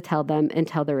refuse to tell them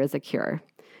until there is a cure.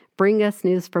 Bring us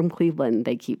news from Cleveland,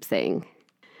 they keep saying.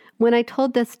 When I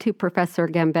told this to Professor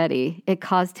Gambetti, it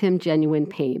caused him genuine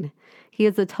pain. He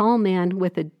is a tall man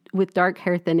with dark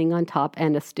hair thinning on top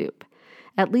and a stoop.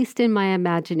 At least in my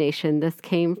imagination, this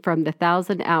came from the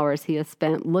 1,000 hours he has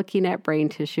spent looking at brain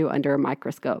tissue under a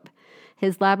microscope.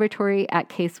 His laboratory at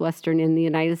Case Western in the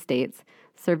United States,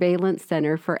 Surveillance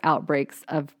Center for Outbreaks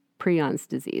of Prions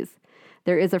disease.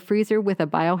 There is a freezer with a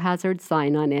biohazard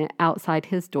sign on it outside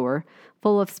his door,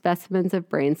 full of specimens of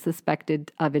brains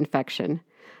suspected of infection.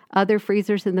 Other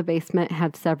freezers in the basement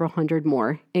have several hundred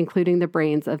more, including the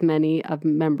brains of many of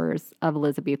members of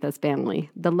Elisabetta's family.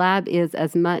 The lab is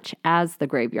as much as the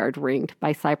graveyard ringed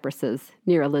by cypresses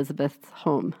near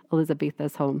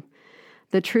Elisabetha's home,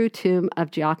 the true tomb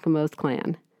of Giacomo's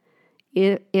clan.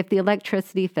 If the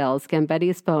electricity fails,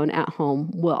 Gambetti's phone at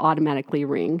home will automatically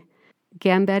ring.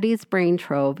 Gambetti's brain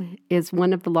trove is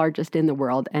one of the largest in the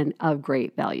world and of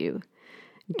great value.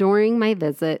 During my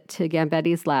visit to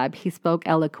Gambetti's lab, he spoke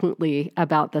eloquently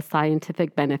about the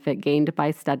scientific benefit gained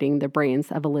by studying the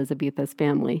brains of Elisabetta's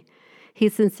family. He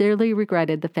sincerely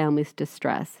regretted the family's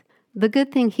distress. The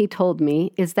good thing he told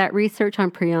me is that research on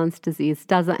Prions disease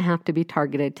doesn't have to be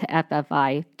targeted to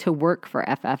FFI to work for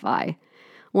FFI.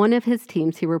 One of his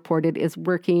teams, he reported, is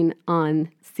working on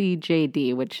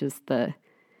CJD, which is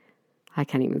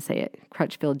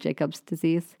Crutchfield-Jacobs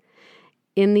disease.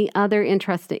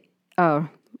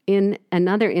 In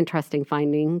another interesting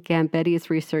finding, Gambetti's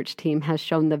research team has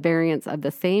shown the variants of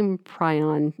the same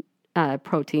prion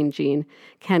protein gene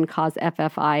can cause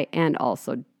FFI and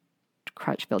also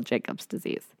Crutchfield-Jacobs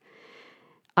disease.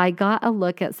 I got a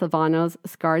look at Silvano's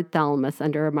scarred thalamus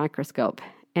under a microscope,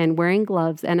 and wearing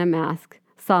gloves and a mask,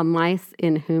 saw mice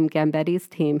in whom Gambetti's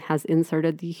team has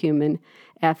inserted the human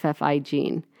FFI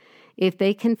gene. If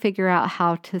they can figure out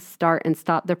how to start and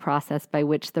stop the process by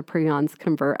which the prions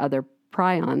convert other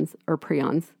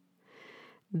prions,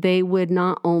 they would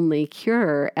not only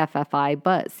cure FFI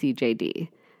but CJD.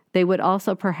 They would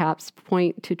also perhaps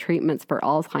point to treatments for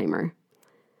Alzheimer's.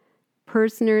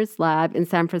 Pursener's lab in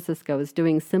San Francisco is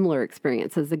doing similar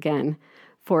experiences again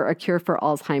for a cure for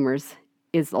Alzheimer's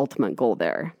is the ultimate goal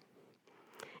there.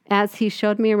 As he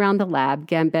showed me around the lab,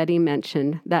 Gambetti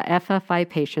mentioned that FFI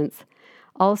patients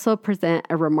also present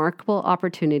a remarkable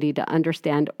opportunity to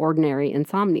understand ordinary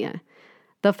insomnia.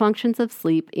 The functions of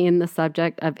sleep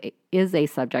is a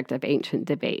subject of ancient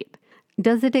debate.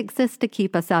 Does it exist to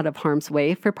keep us out of harm's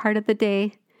way for part of the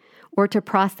day? Or to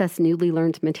process newly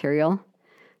learned material?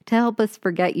 To help us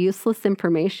forget useless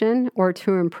information or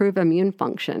to improve immune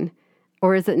function?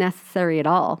 Or is it necessary at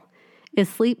all?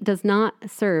 If sleep does not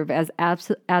serve as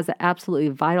an absolutely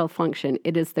vital function,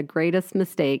 it is the greatest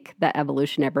mistake that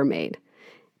evolution ever made.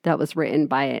 That was written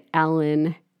by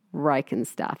Alan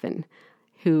Reichenstaffen,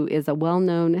 who is a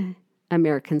well-known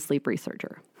American sleep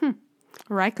researcher.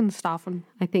 Reichenstaffen.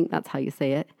 I think that's how you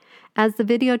say it. As the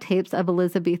videotapes of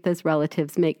Elisabetta's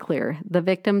relatives make clear, the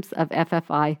victims of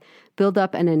FFI build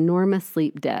up an enormous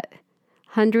sleep debt,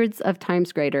 hundreds of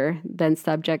times greater than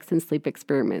subjects in sleep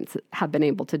experiments have been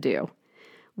able to do.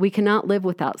 We cannot live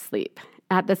without sleep.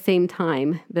 At the same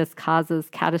time, this causes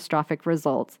catastrophic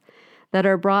results that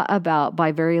are brought about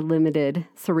by very limited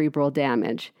cerebral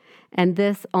damage, and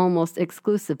this almost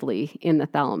exclusively in the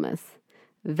thalamus.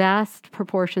 Vast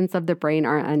proportions of the brain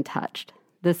are untouched.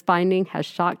 This finding has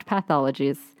shocked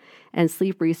pathologists and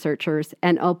sleep researchers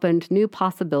and opened new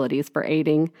possibilities for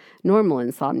aiding normal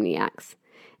insomniacs.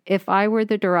 If I were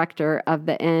the director of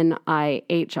the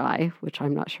NIHI, which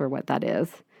I'm not sure what that is,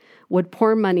 would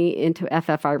pour money into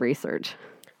FFI research.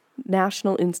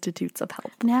 National Institutes of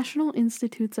Health. National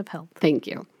Institutes of Health. Thank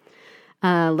you.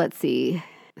 Let's see,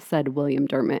 said William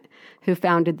Dermott, who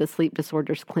founded the Sleep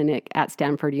Disorders Clinic at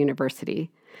Stanford University.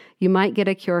 You might get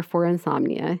a cure for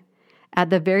insomnia. At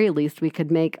the very least, we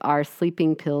could make our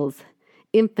sleeping pills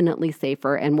infinitely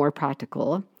safer and more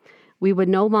practical. We would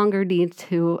no longer need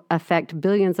to affect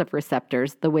billions of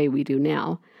receptors the way we do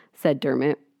now, said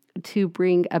Dermot, to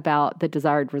bring about the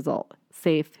desired result,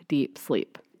 safe, deep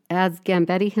sleep. As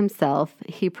Gambetti himself,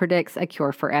 he predicts a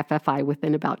cure for FFI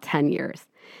within about 10 years.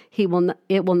 It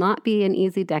will not be an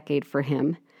easy decade for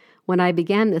him. When I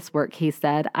began this work, he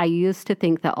said, I used to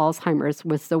think that Alzheimer's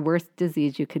was the worst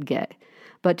disease you could get.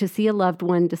 But to see a loved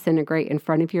one disintegrate in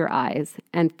front of your eyes,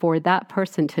 and for that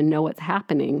person to know it's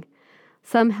happening,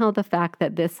 somehow the fact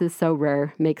that this is so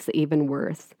rare makes it even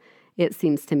worse, it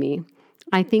seems to me.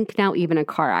 I think now even a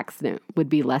car accident would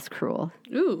be less cruel.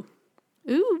 Ooh.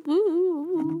 Ooh,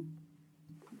 ooh.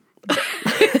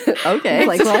 Okay.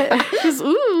 Like what? Just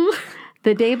ooh.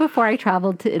 The day before I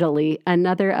traveled to Italy,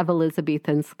 another of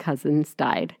Elizabethan's cousins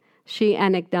died. She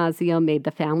and Ignazio made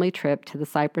the family trip to the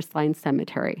Cypress Line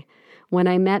Cemetery. When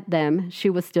I met them, she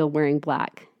was still wearing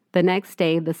black. The next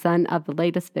day, the son of the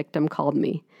latest victim called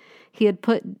me. He had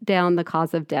put down the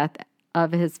cause of death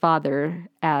of his father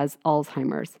as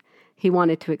Alzheimer's. He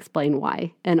wanted to explain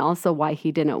why, and also why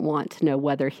he didn't want to know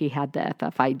whether he had the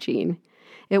FFI gene.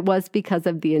 It was because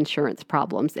of the insurance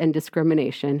problems and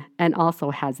discrimination, and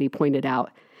also, as he pointed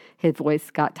out, his voice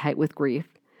got tight with grief.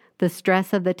 The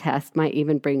stress of the test might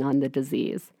even bring on the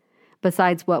disease.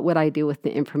 Besides, what would I do with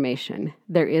the information?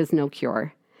 There is no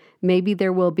cure. Maybe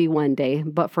there will be one day,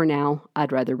 but for now,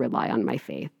 I'd rather rely on my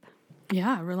faith.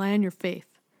 Yeah, rely on your faith.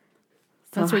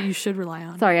 That's what you should rely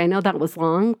on. Sorry, I know that was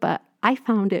long, but I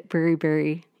found it very,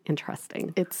 very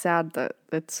interesting. It's sad that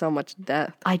it's so much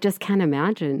death. I just can't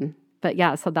imagine. But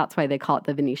yeah, so that's why they call it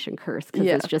the Venetian Curse, because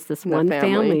Yeah, it's just this the one family.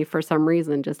 family for some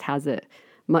reason just has it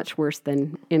much worse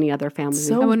than any other family.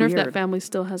 So I wonder if weird. that family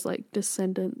still has like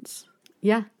descendants.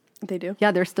 Yeah. They do.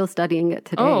 Yeah, they're still studying it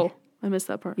today. Oh, I missed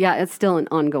that part. Yeah, it's still an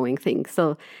ongoing thing.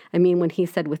 So, I mean, when he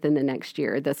said within the next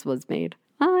year, this was made.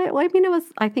 I mean,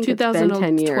 I think it's been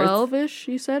 10 years. 2012-ish,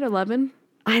 you said? 11?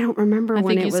 I don't remember I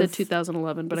when think it you was. said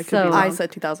 2011, but I could So- be wrong. I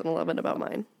said 2011 about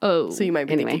mine. Oh. So you might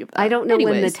be Anyway, thinking of that. I don't know when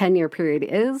the Anyways. 10-year period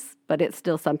is, but it's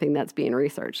still something that's being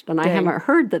researched. And I Dang. haven't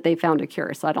heard that they found a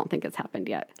cure, so I don't think it's happened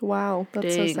yet. Wow,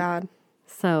 that's so Dang. sad.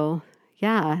 So,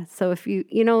 yeah. So if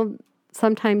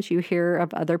sometimes you hear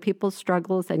of other people's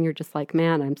struggles and you're just like,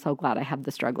 man, I'm so glad I have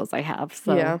the struggles I have.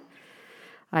 So Yeah.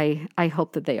 I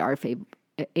hope that they are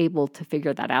able to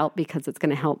figure that out, because it's going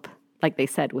to help, like they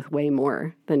said, with way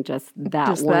more than just that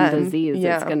Just one then, disease.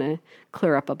 yeah. It's going to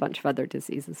clear up a bunch of other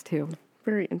diseases too.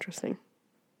 Very interesting.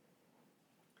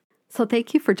 So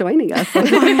thank you for joining us.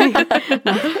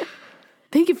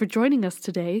 Thank you for joining us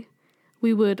today.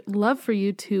 We would love for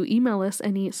you to email us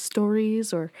any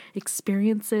stories or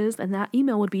experiences, and that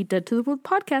email would be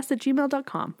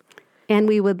deadtotheworldpodcast@gmail.com. And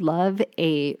we would love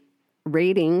a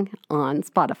rating on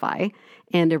Spotify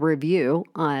and a review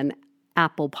on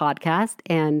Apple Podcast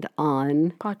and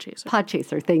on Podchaser.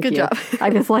 Podchaser. Thank Good you. job. I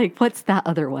was like, what's that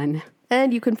other one?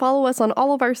 And you can follow us on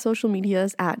all of our social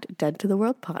medias at Dead to the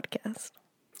World Podcast.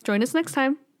 Join us next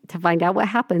time. To find out what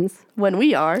happens. When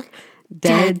we are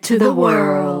Dead to the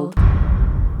world.